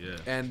 crazy. Yeah.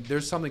 And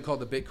there's something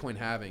called the Bitcoin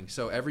halving.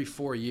 So every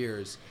 4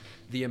 years,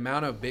 the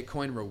amount of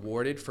Bitcoin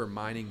rewarded for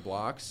mining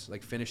blocks,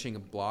 like finishing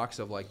blocks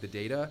of like the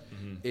data,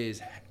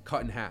 is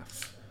cut in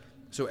half.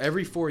 So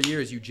every 4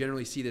 years, you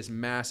generally see this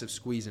massive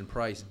squeeze in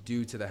price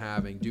due to the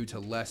halving, due to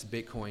less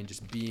Bitcoin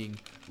just being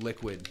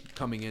liquid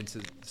coming into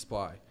the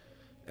supply.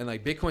 And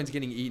like Bitcoin's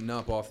getting eaten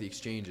up off the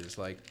exchanges.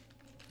 Like,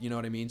 you know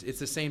what I mean? It's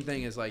the same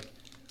thing as like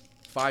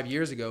 5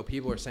 years ago,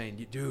 people are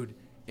saying, dude,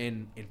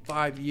 in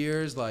 5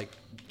 years, like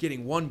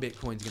getting one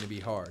Bitcoin's going to be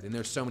hard. And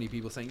there's so many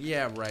people saying,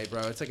 yeah, right,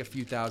 bro. It's like a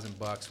few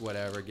 $1,000,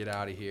 whatever, get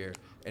out of here.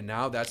 And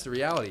now that's the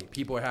reality.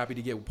 People are happy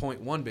to get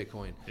 0.1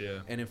 Bitcoin. Yeah.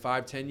 And in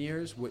 5-10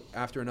 years,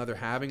 after another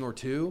halving or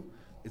two,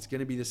 it's going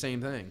to be the same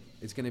thing.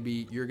 It's going to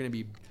be, you're going to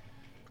be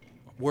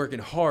working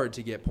hard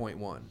to get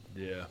 0.1.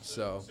 Yeah.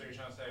 So you're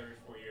trying to say every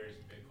 4 years,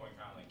 Bitcoin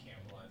kind of like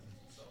cannibalizes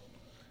itself?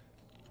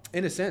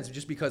 in a sense,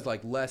 just because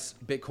like less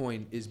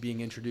Bitcoin is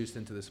being introduced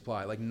into the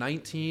supply, like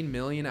 19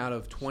 million out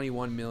of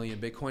 21 million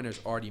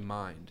Bitcoiners already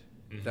mined.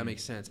 If that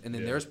makes sense. And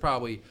then there's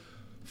probably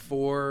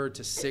 4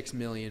 to 6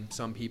 million,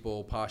 some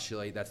people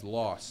postulate, that's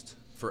lost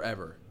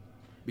forever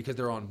because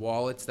they're on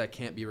wallets that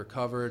can't be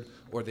recovered,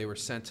 or they were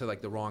sent to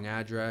like the wrong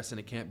address and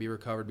it can't be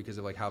recovered because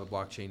of like how the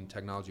blockchain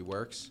technology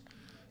works.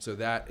 So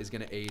that is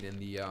going to aid in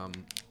the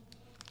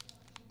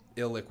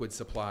illiquid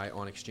supply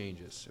on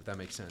exchanges, if that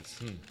makes sense.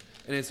 And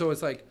then, so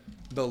it's like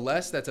the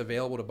less that's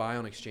available to buy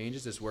on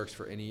exchanges, this works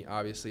for any,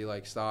 obviously,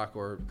 like stock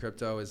or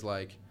crypto, is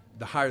like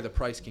the higher the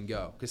price can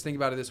go. Because think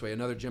about it this way,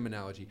 another gym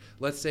analogy.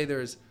 Let's say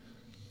there's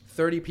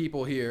 30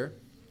 people here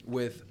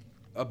with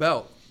a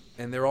belt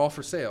and they're all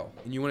for sale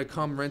and you want to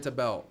come rent a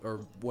belt or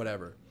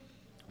whatever.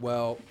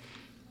 Well,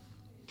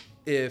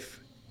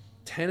 if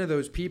 10 of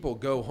those people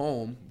go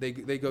home, they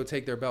go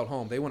take their belt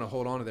home. They want to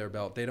hold on to their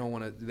belt. They don't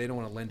want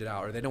to lend it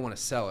out, or they don't want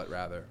to sell it,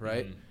 rather,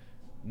 right?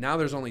 Now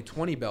there's only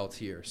 20 belts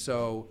here.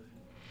 So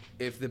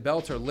if the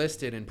belts are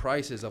listed in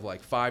prices of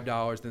like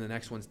 $5, then the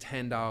next one's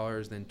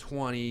 $10, then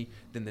 $20,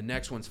 then the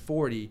next one's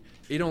 $40,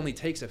 it only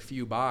takes a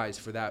few buys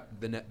for that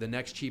the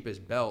next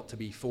cheapest belt to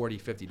be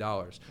 $40,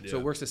 $50. So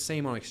it works the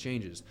same on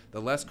exchanges. The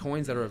less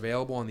coins that are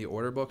available on the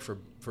order book for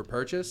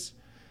purchase,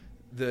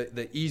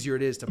 the easier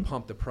it is to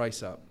pump the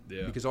price up.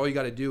 Because all you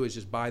got to do is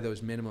just buy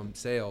those minimum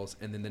sales,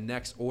 and then the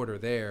next order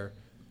there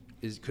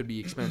could be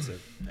expensive.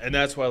 And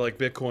that's why like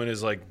Bitcoin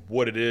is like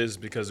what it is,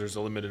 because there's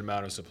a limited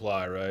amount of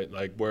supply, right?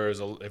 Like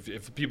whereas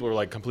if people are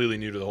like completely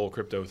new to the whole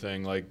crypto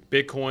thing, like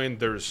Bitcoin,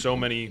 there's so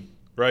many,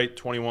 right?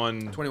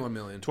 21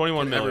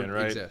 million,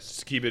 right? Exists.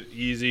 Just keep it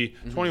easy.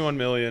 21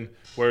 million.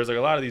 Whereas like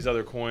a lot of these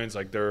other coins,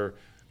 like they're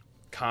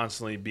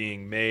constantly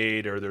being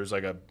made, or there's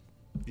like a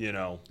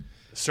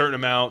certain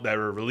amount that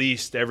are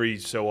released every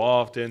so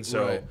often.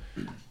 So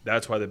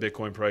that's why the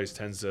Bitcoin price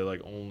tends to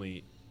like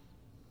only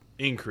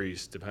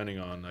increase depending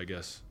on, I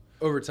guess,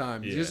 over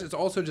time. It's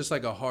also just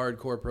like a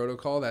hardcore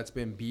protocol that's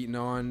been beaten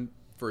on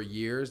for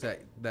years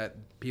that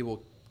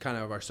people kind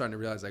of are starting to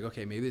realize, like,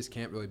 okay, maybe this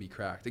can't really be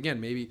cracked. Again,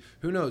 maybe,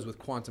 who knows, with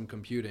quantum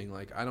computing,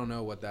 like, I don't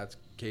know what that's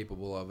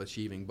capable of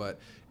achieving,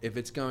 but if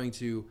it's going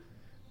to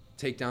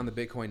take down the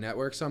Bitcoin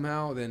network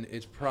somehow, then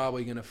it's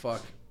probably going to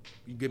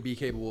you could be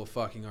capable of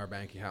fucking our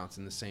bank accounts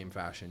in the same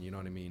fashion. You know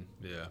what I mean?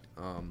 Yeah.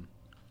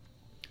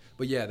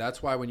 But yeah,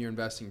 that's why when you're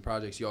investing in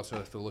projects, you also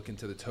have to look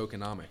into the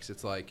tokenomics.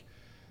 It's like,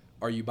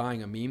 are you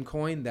buying a meme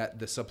coin that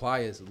the supply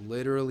is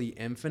literally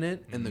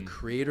infinite, and the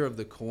creator of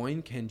the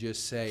coin can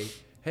just say,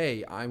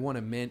 hey, I want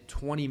to mint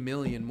 20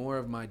 million more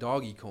of my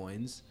doggy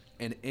coins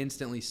and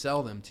instantly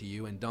sell them to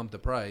you and dump the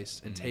price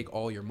and take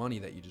all your money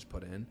that you just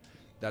put in?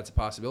 That's a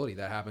possibility.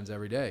 That happens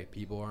every day.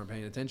 People aren't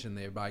paying attention.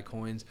 They buy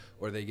coins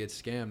or they get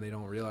scammed. They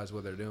don't realize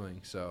what they're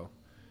doing. So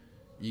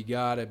you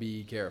got to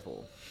be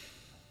careful.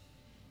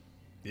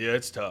 Yeah,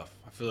 it's tough.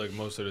 I feel like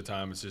most of the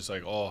time it's just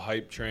like all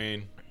hype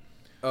train.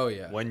 Oh,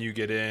 yeah. When you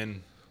get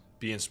in,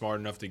 being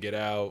smart enough to get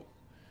out,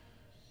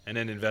 and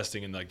then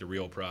investing in like the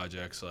real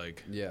projects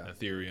like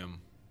Ethereum,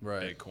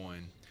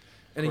 Bitcoin.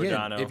 And again,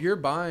 Cardano. if you're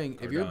buying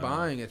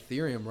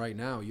Ethereum right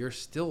now, you're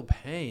still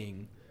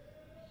paying,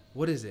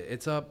 what is it?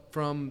 It's up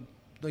from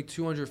like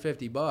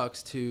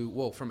 $250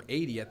 to, from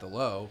 80 at the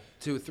low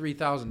to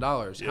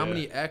 $3,000. How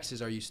many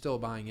X's are you still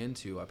buying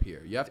into up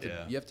here? You have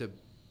to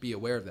be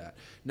aware of that.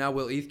 Now,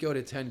 will ETH go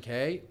to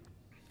 10K?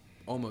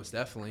 Almost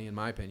definitely, in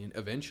my opinion,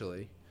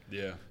 eventually.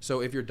 Yeah.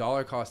 So if you're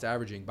dollar cost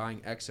averaging,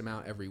 buying X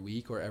amount every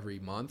week or every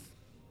month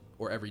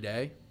or every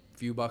day, a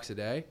few bucks a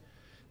day,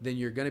 then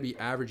you're going to be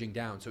averaging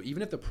down. So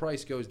even if the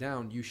price goes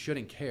down, you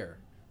shouldn't care.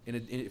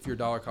 if you're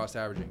dollar cost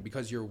averaging,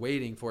 because you're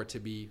waiting for it to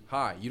be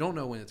high. You don't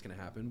know when it's going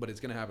to happen, but it's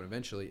going to happen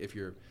eventually. If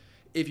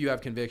you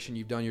have conviction,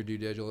 you've done your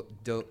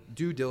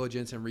due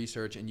diligence and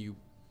research, and you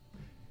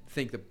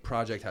think the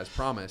project has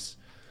promise,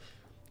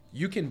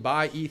 you can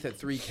buy ETH at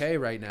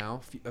 3K right now,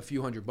 a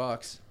few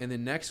 $100, and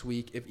then next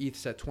week, if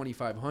ETH's at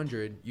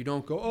 2,500, you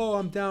don't go, oh,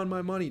 I'm down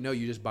my money. No,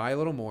 you just buy a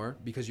little more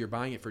because you're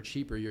buying it for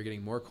cheaper. You're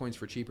getting more coins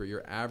for cheaper.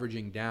 You're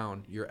averaging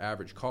down your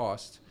average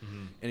cost.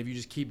 Mm-hmm. And if you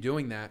just keep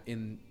doing that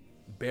in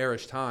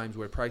bearish times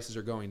where prices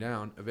are going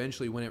down,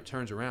 eventually when it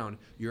turns around,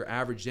 you're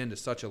averaged into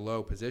such a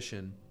low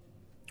position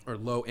or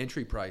low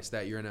entry price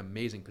that you're in an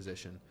amazing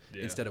position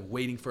instead of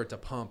waiting for it to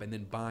pump and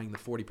then buying the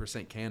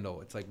 40%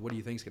 candle. It's like, what do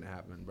you think is going to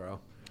happen,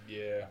 bro?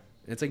 Yeah.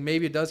 And it's like,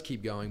 maybe it does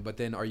keep going, but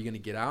then are you going to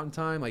get out in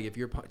time? Like, if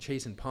you're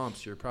chasing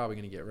pumps, you're probably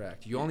going to get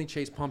wrecked. You only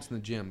chase pumps in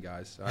the gym,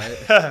 guys, all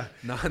right?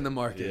 Not in the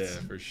markets.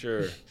 Yeah, for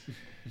sure.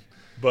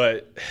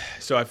 But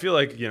so I feel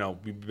like,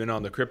 we've been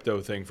on the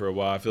crypto thing for a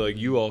while. I feel like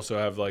you also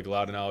have like a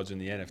lot of knowledge in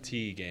the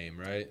NFT game,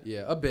 right?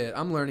 Yeah, a bit.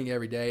 I'm learning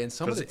every day. And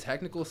some of the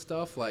technical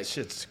stuff, like,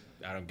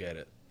 I don't get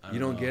it. You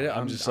don't get it?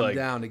 I'm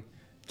down to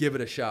give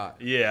it a shot.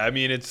 Yeah, I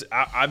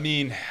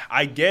mean,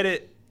 I get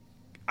it.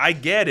 I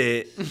get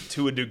it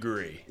to a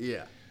degree.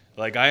 Yeah.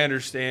 Like, I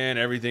understand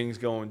everything's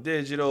going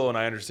digital, and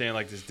I understand,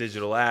 like, this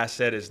digital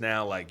asset is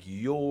now, like,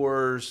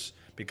 yours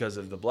because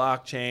of the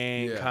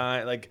blockchain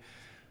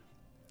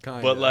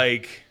But,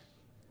 like,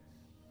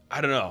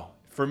 I don't know.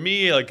 For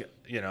me, like,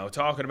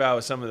 talking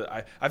about some of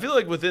the – I feel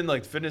like within,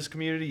 like, the fitness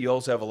community, you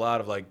also have a lot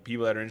of, like,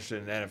 people that are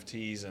interested in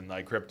NFTs and,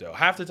 like, crypto.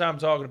 Half the time I'm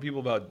talking to people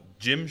about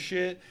gym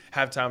shit.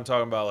 Half the time I'm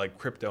talking about, like,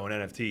 crypto and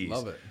NFTs.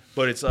 Love it.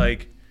 But it's,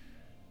 like –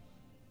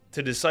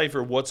 to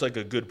decipher what's like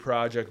a good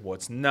project,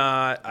 what's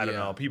not. I don't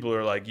know. People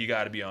are like, you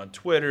got to be on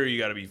Twitter, you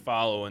got to be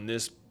following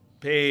this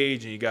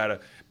page, and you got to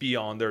be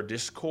on their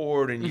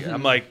Discord. And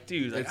I'm like,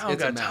 dude, like, I don't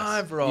got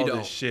time for all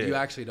this shit. You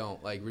actually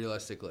don't, like,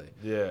 realistically.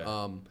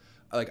 Yeah.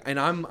 And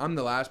I'm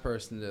the last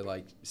person to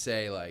like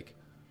say like,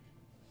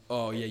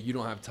 oh yeah, you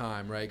don't have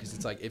time, right? Because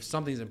it's like, if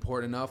something's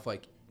important enough,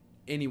 like,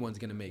 anyone's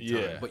gonna make time.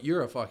 Yeah. But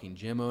you're a fucking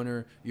gym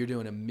owner. You're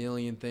doing a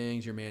million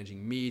things. You're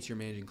managing meets. You're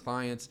managing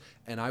clients.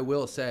 And I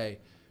will say,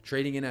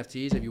 trading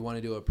NFTs, if you want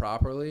to do it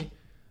properly,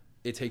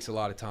 it takes a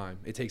lot of time.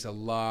 It takes a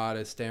lot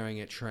of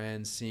staring at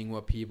trends, seeing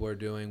what people are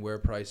doing, where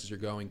prices are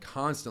going,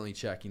 constantly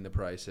checking the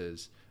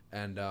prices,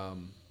 and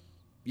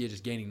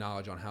just gaining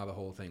knowledge on how the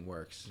whole thing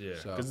works. Yeah,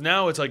 because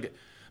now it's like,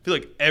 I feel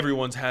like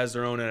everyone's has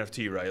their own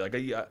NFT, right?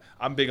 Like,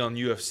 I'm big on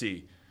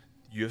UFC.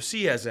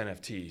 UFC has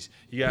NFTs.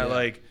 You got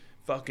like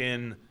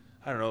fucking,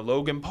 I don't know,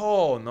 Logan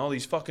Paul and all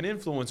these fucking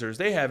influencers,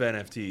 they have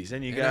NFTs.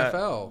 And you got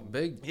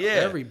NFL,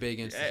 every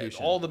big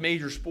institution. All the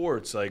major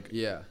sports, like,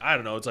 I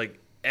don't know, it's like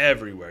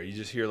everywhere. You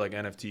just hear like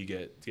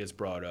NFT gets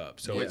brought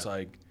up. So it's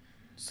like.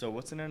 So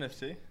what's an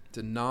NFT? It's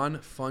a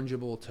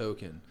non-fungible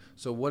token.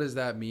 So what does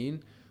that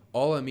mean?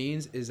 All it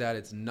means is that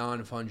it's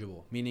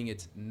non-fungible, meaning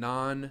it's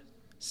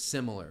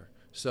non-similar.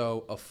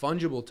 So a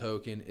fungible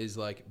token is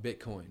like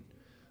Bitcoin.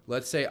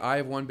 Let's say I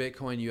have 1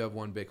 Bitcoin, you have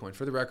 1 Bitcoin.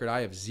 For the record,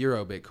 I have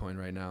 0 Bitcoin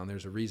right now, and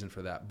there's a reason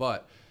for that.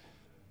 But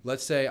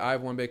let's say I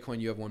have 1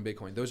 Bitcoin, you have 1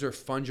 Bitcoin. Those are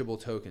fungible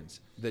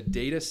tokens. The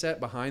data set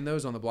behind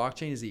those on the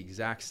blockchain is the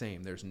exact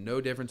same. There's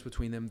no difference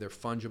between them. They're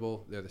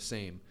fungible. They're the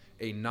same.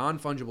 A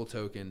non-fungible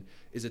token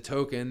is a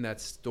token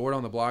that's stored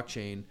on the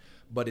blockchain,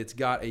 but it's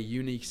got a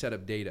unique set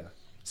of data.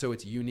 So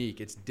it's unique.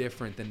 It's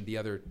different than the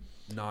other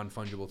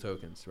non-fungible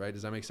tokens, right?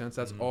 Does that make sense?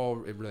 That's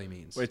all it really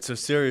means. It's a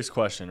serious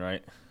question,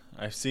 right?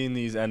 I've seen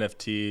these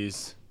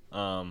NFTs,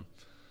 and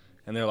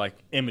they're like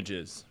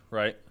images,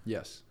 right?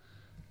 Yes.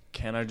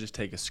 Can I just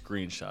take a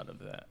screenshot of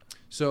that?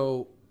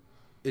 So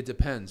it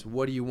depends.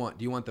 What do you want?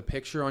 Do you want the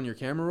picture on your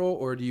camera roll,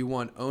 or do you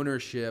want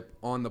ownership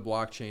on the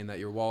blockchain that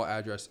your wallet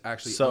address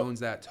actually owns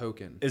that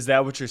token? Is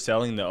that what you're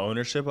selling, the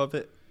ownership of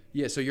it?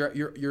 Yeah, so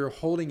you're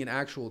holding an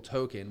actual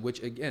token,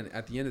 which, again,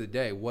 at the end of the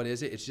day, what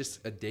is it? It's just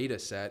a data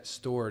set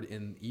stored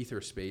in ether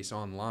space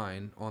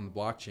online on the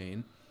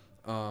blockchain.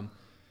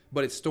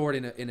 But it's stored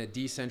in a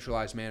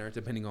decentralized manner,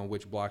 depending on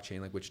which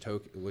blockchain, like which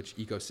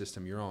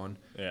ecosystem you're on.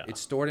 Yeah.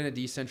 It's stored in a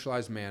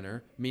decentralized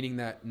manner, meaning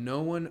that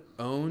no one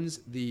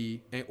owns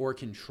or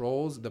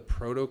controls the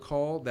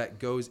protocol that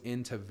goes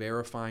into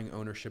verifying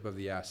ownership of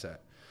the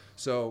asset.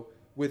 So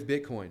with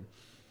Bitcoin,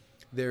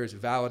 there's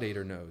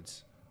validator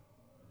nodes,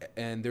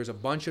 and there's a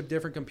bunch of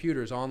different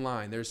computers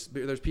online. There's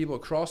people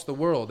across the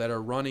world that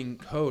are running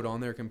code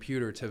on their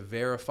computer to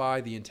verify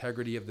the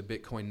integrity of the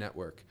Bitcoin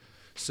network.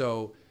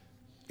 So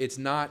it's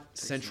not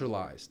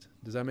centralized.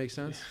 Does that make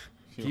sense?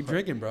 Keep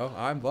drinking, bro.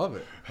 I love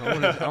it.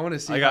 I want to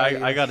see.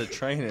 I got to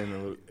train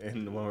in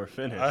when we're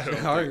finished. I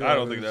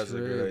don't think that's a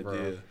good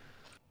idea.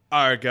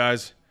 All right,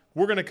 guys.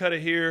 We're going to cut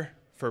it here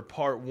for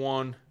part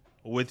 1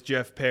 with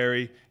Jeff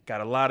Perry. Got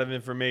a lot of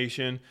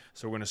information,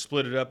 so we're going to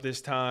split it up this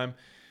time.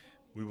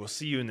 We will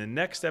see you in the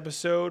next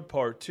episode,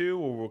 part 2,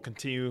 where we'll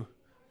continue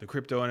the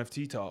crypto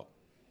NFT talk.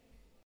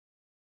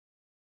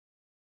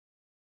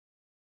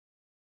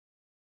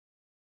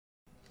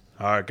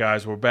 All right,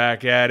 guys, we're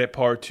back at it,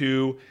 part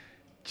 2.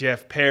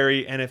 Jeff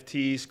Perry,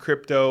 NFTs,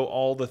 crypto,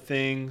 all the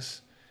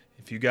things.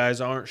 If you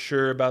guys aren't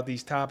sure about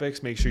these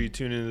topics, make sure you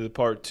tune into the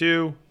part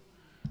 2.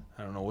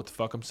 I don't know what the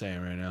fuck I'm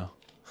saying right now.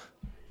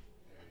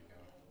 There you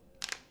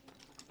go.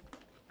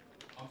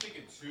 I'm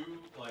thinking too,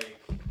 like,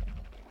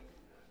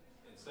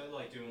 instead of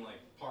like doing like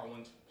part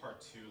 1 to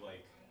part 2,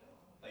 like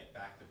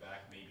back to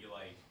back, maybe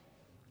like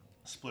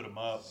Split them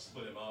up.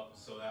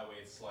 So that way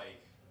it's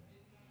like,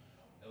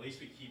 at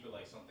least we keep it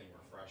like something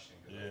refreshing.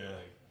 'Cause I feel Yeah.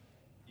 like,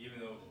 even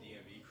though the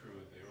DMV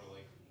crew, they were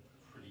like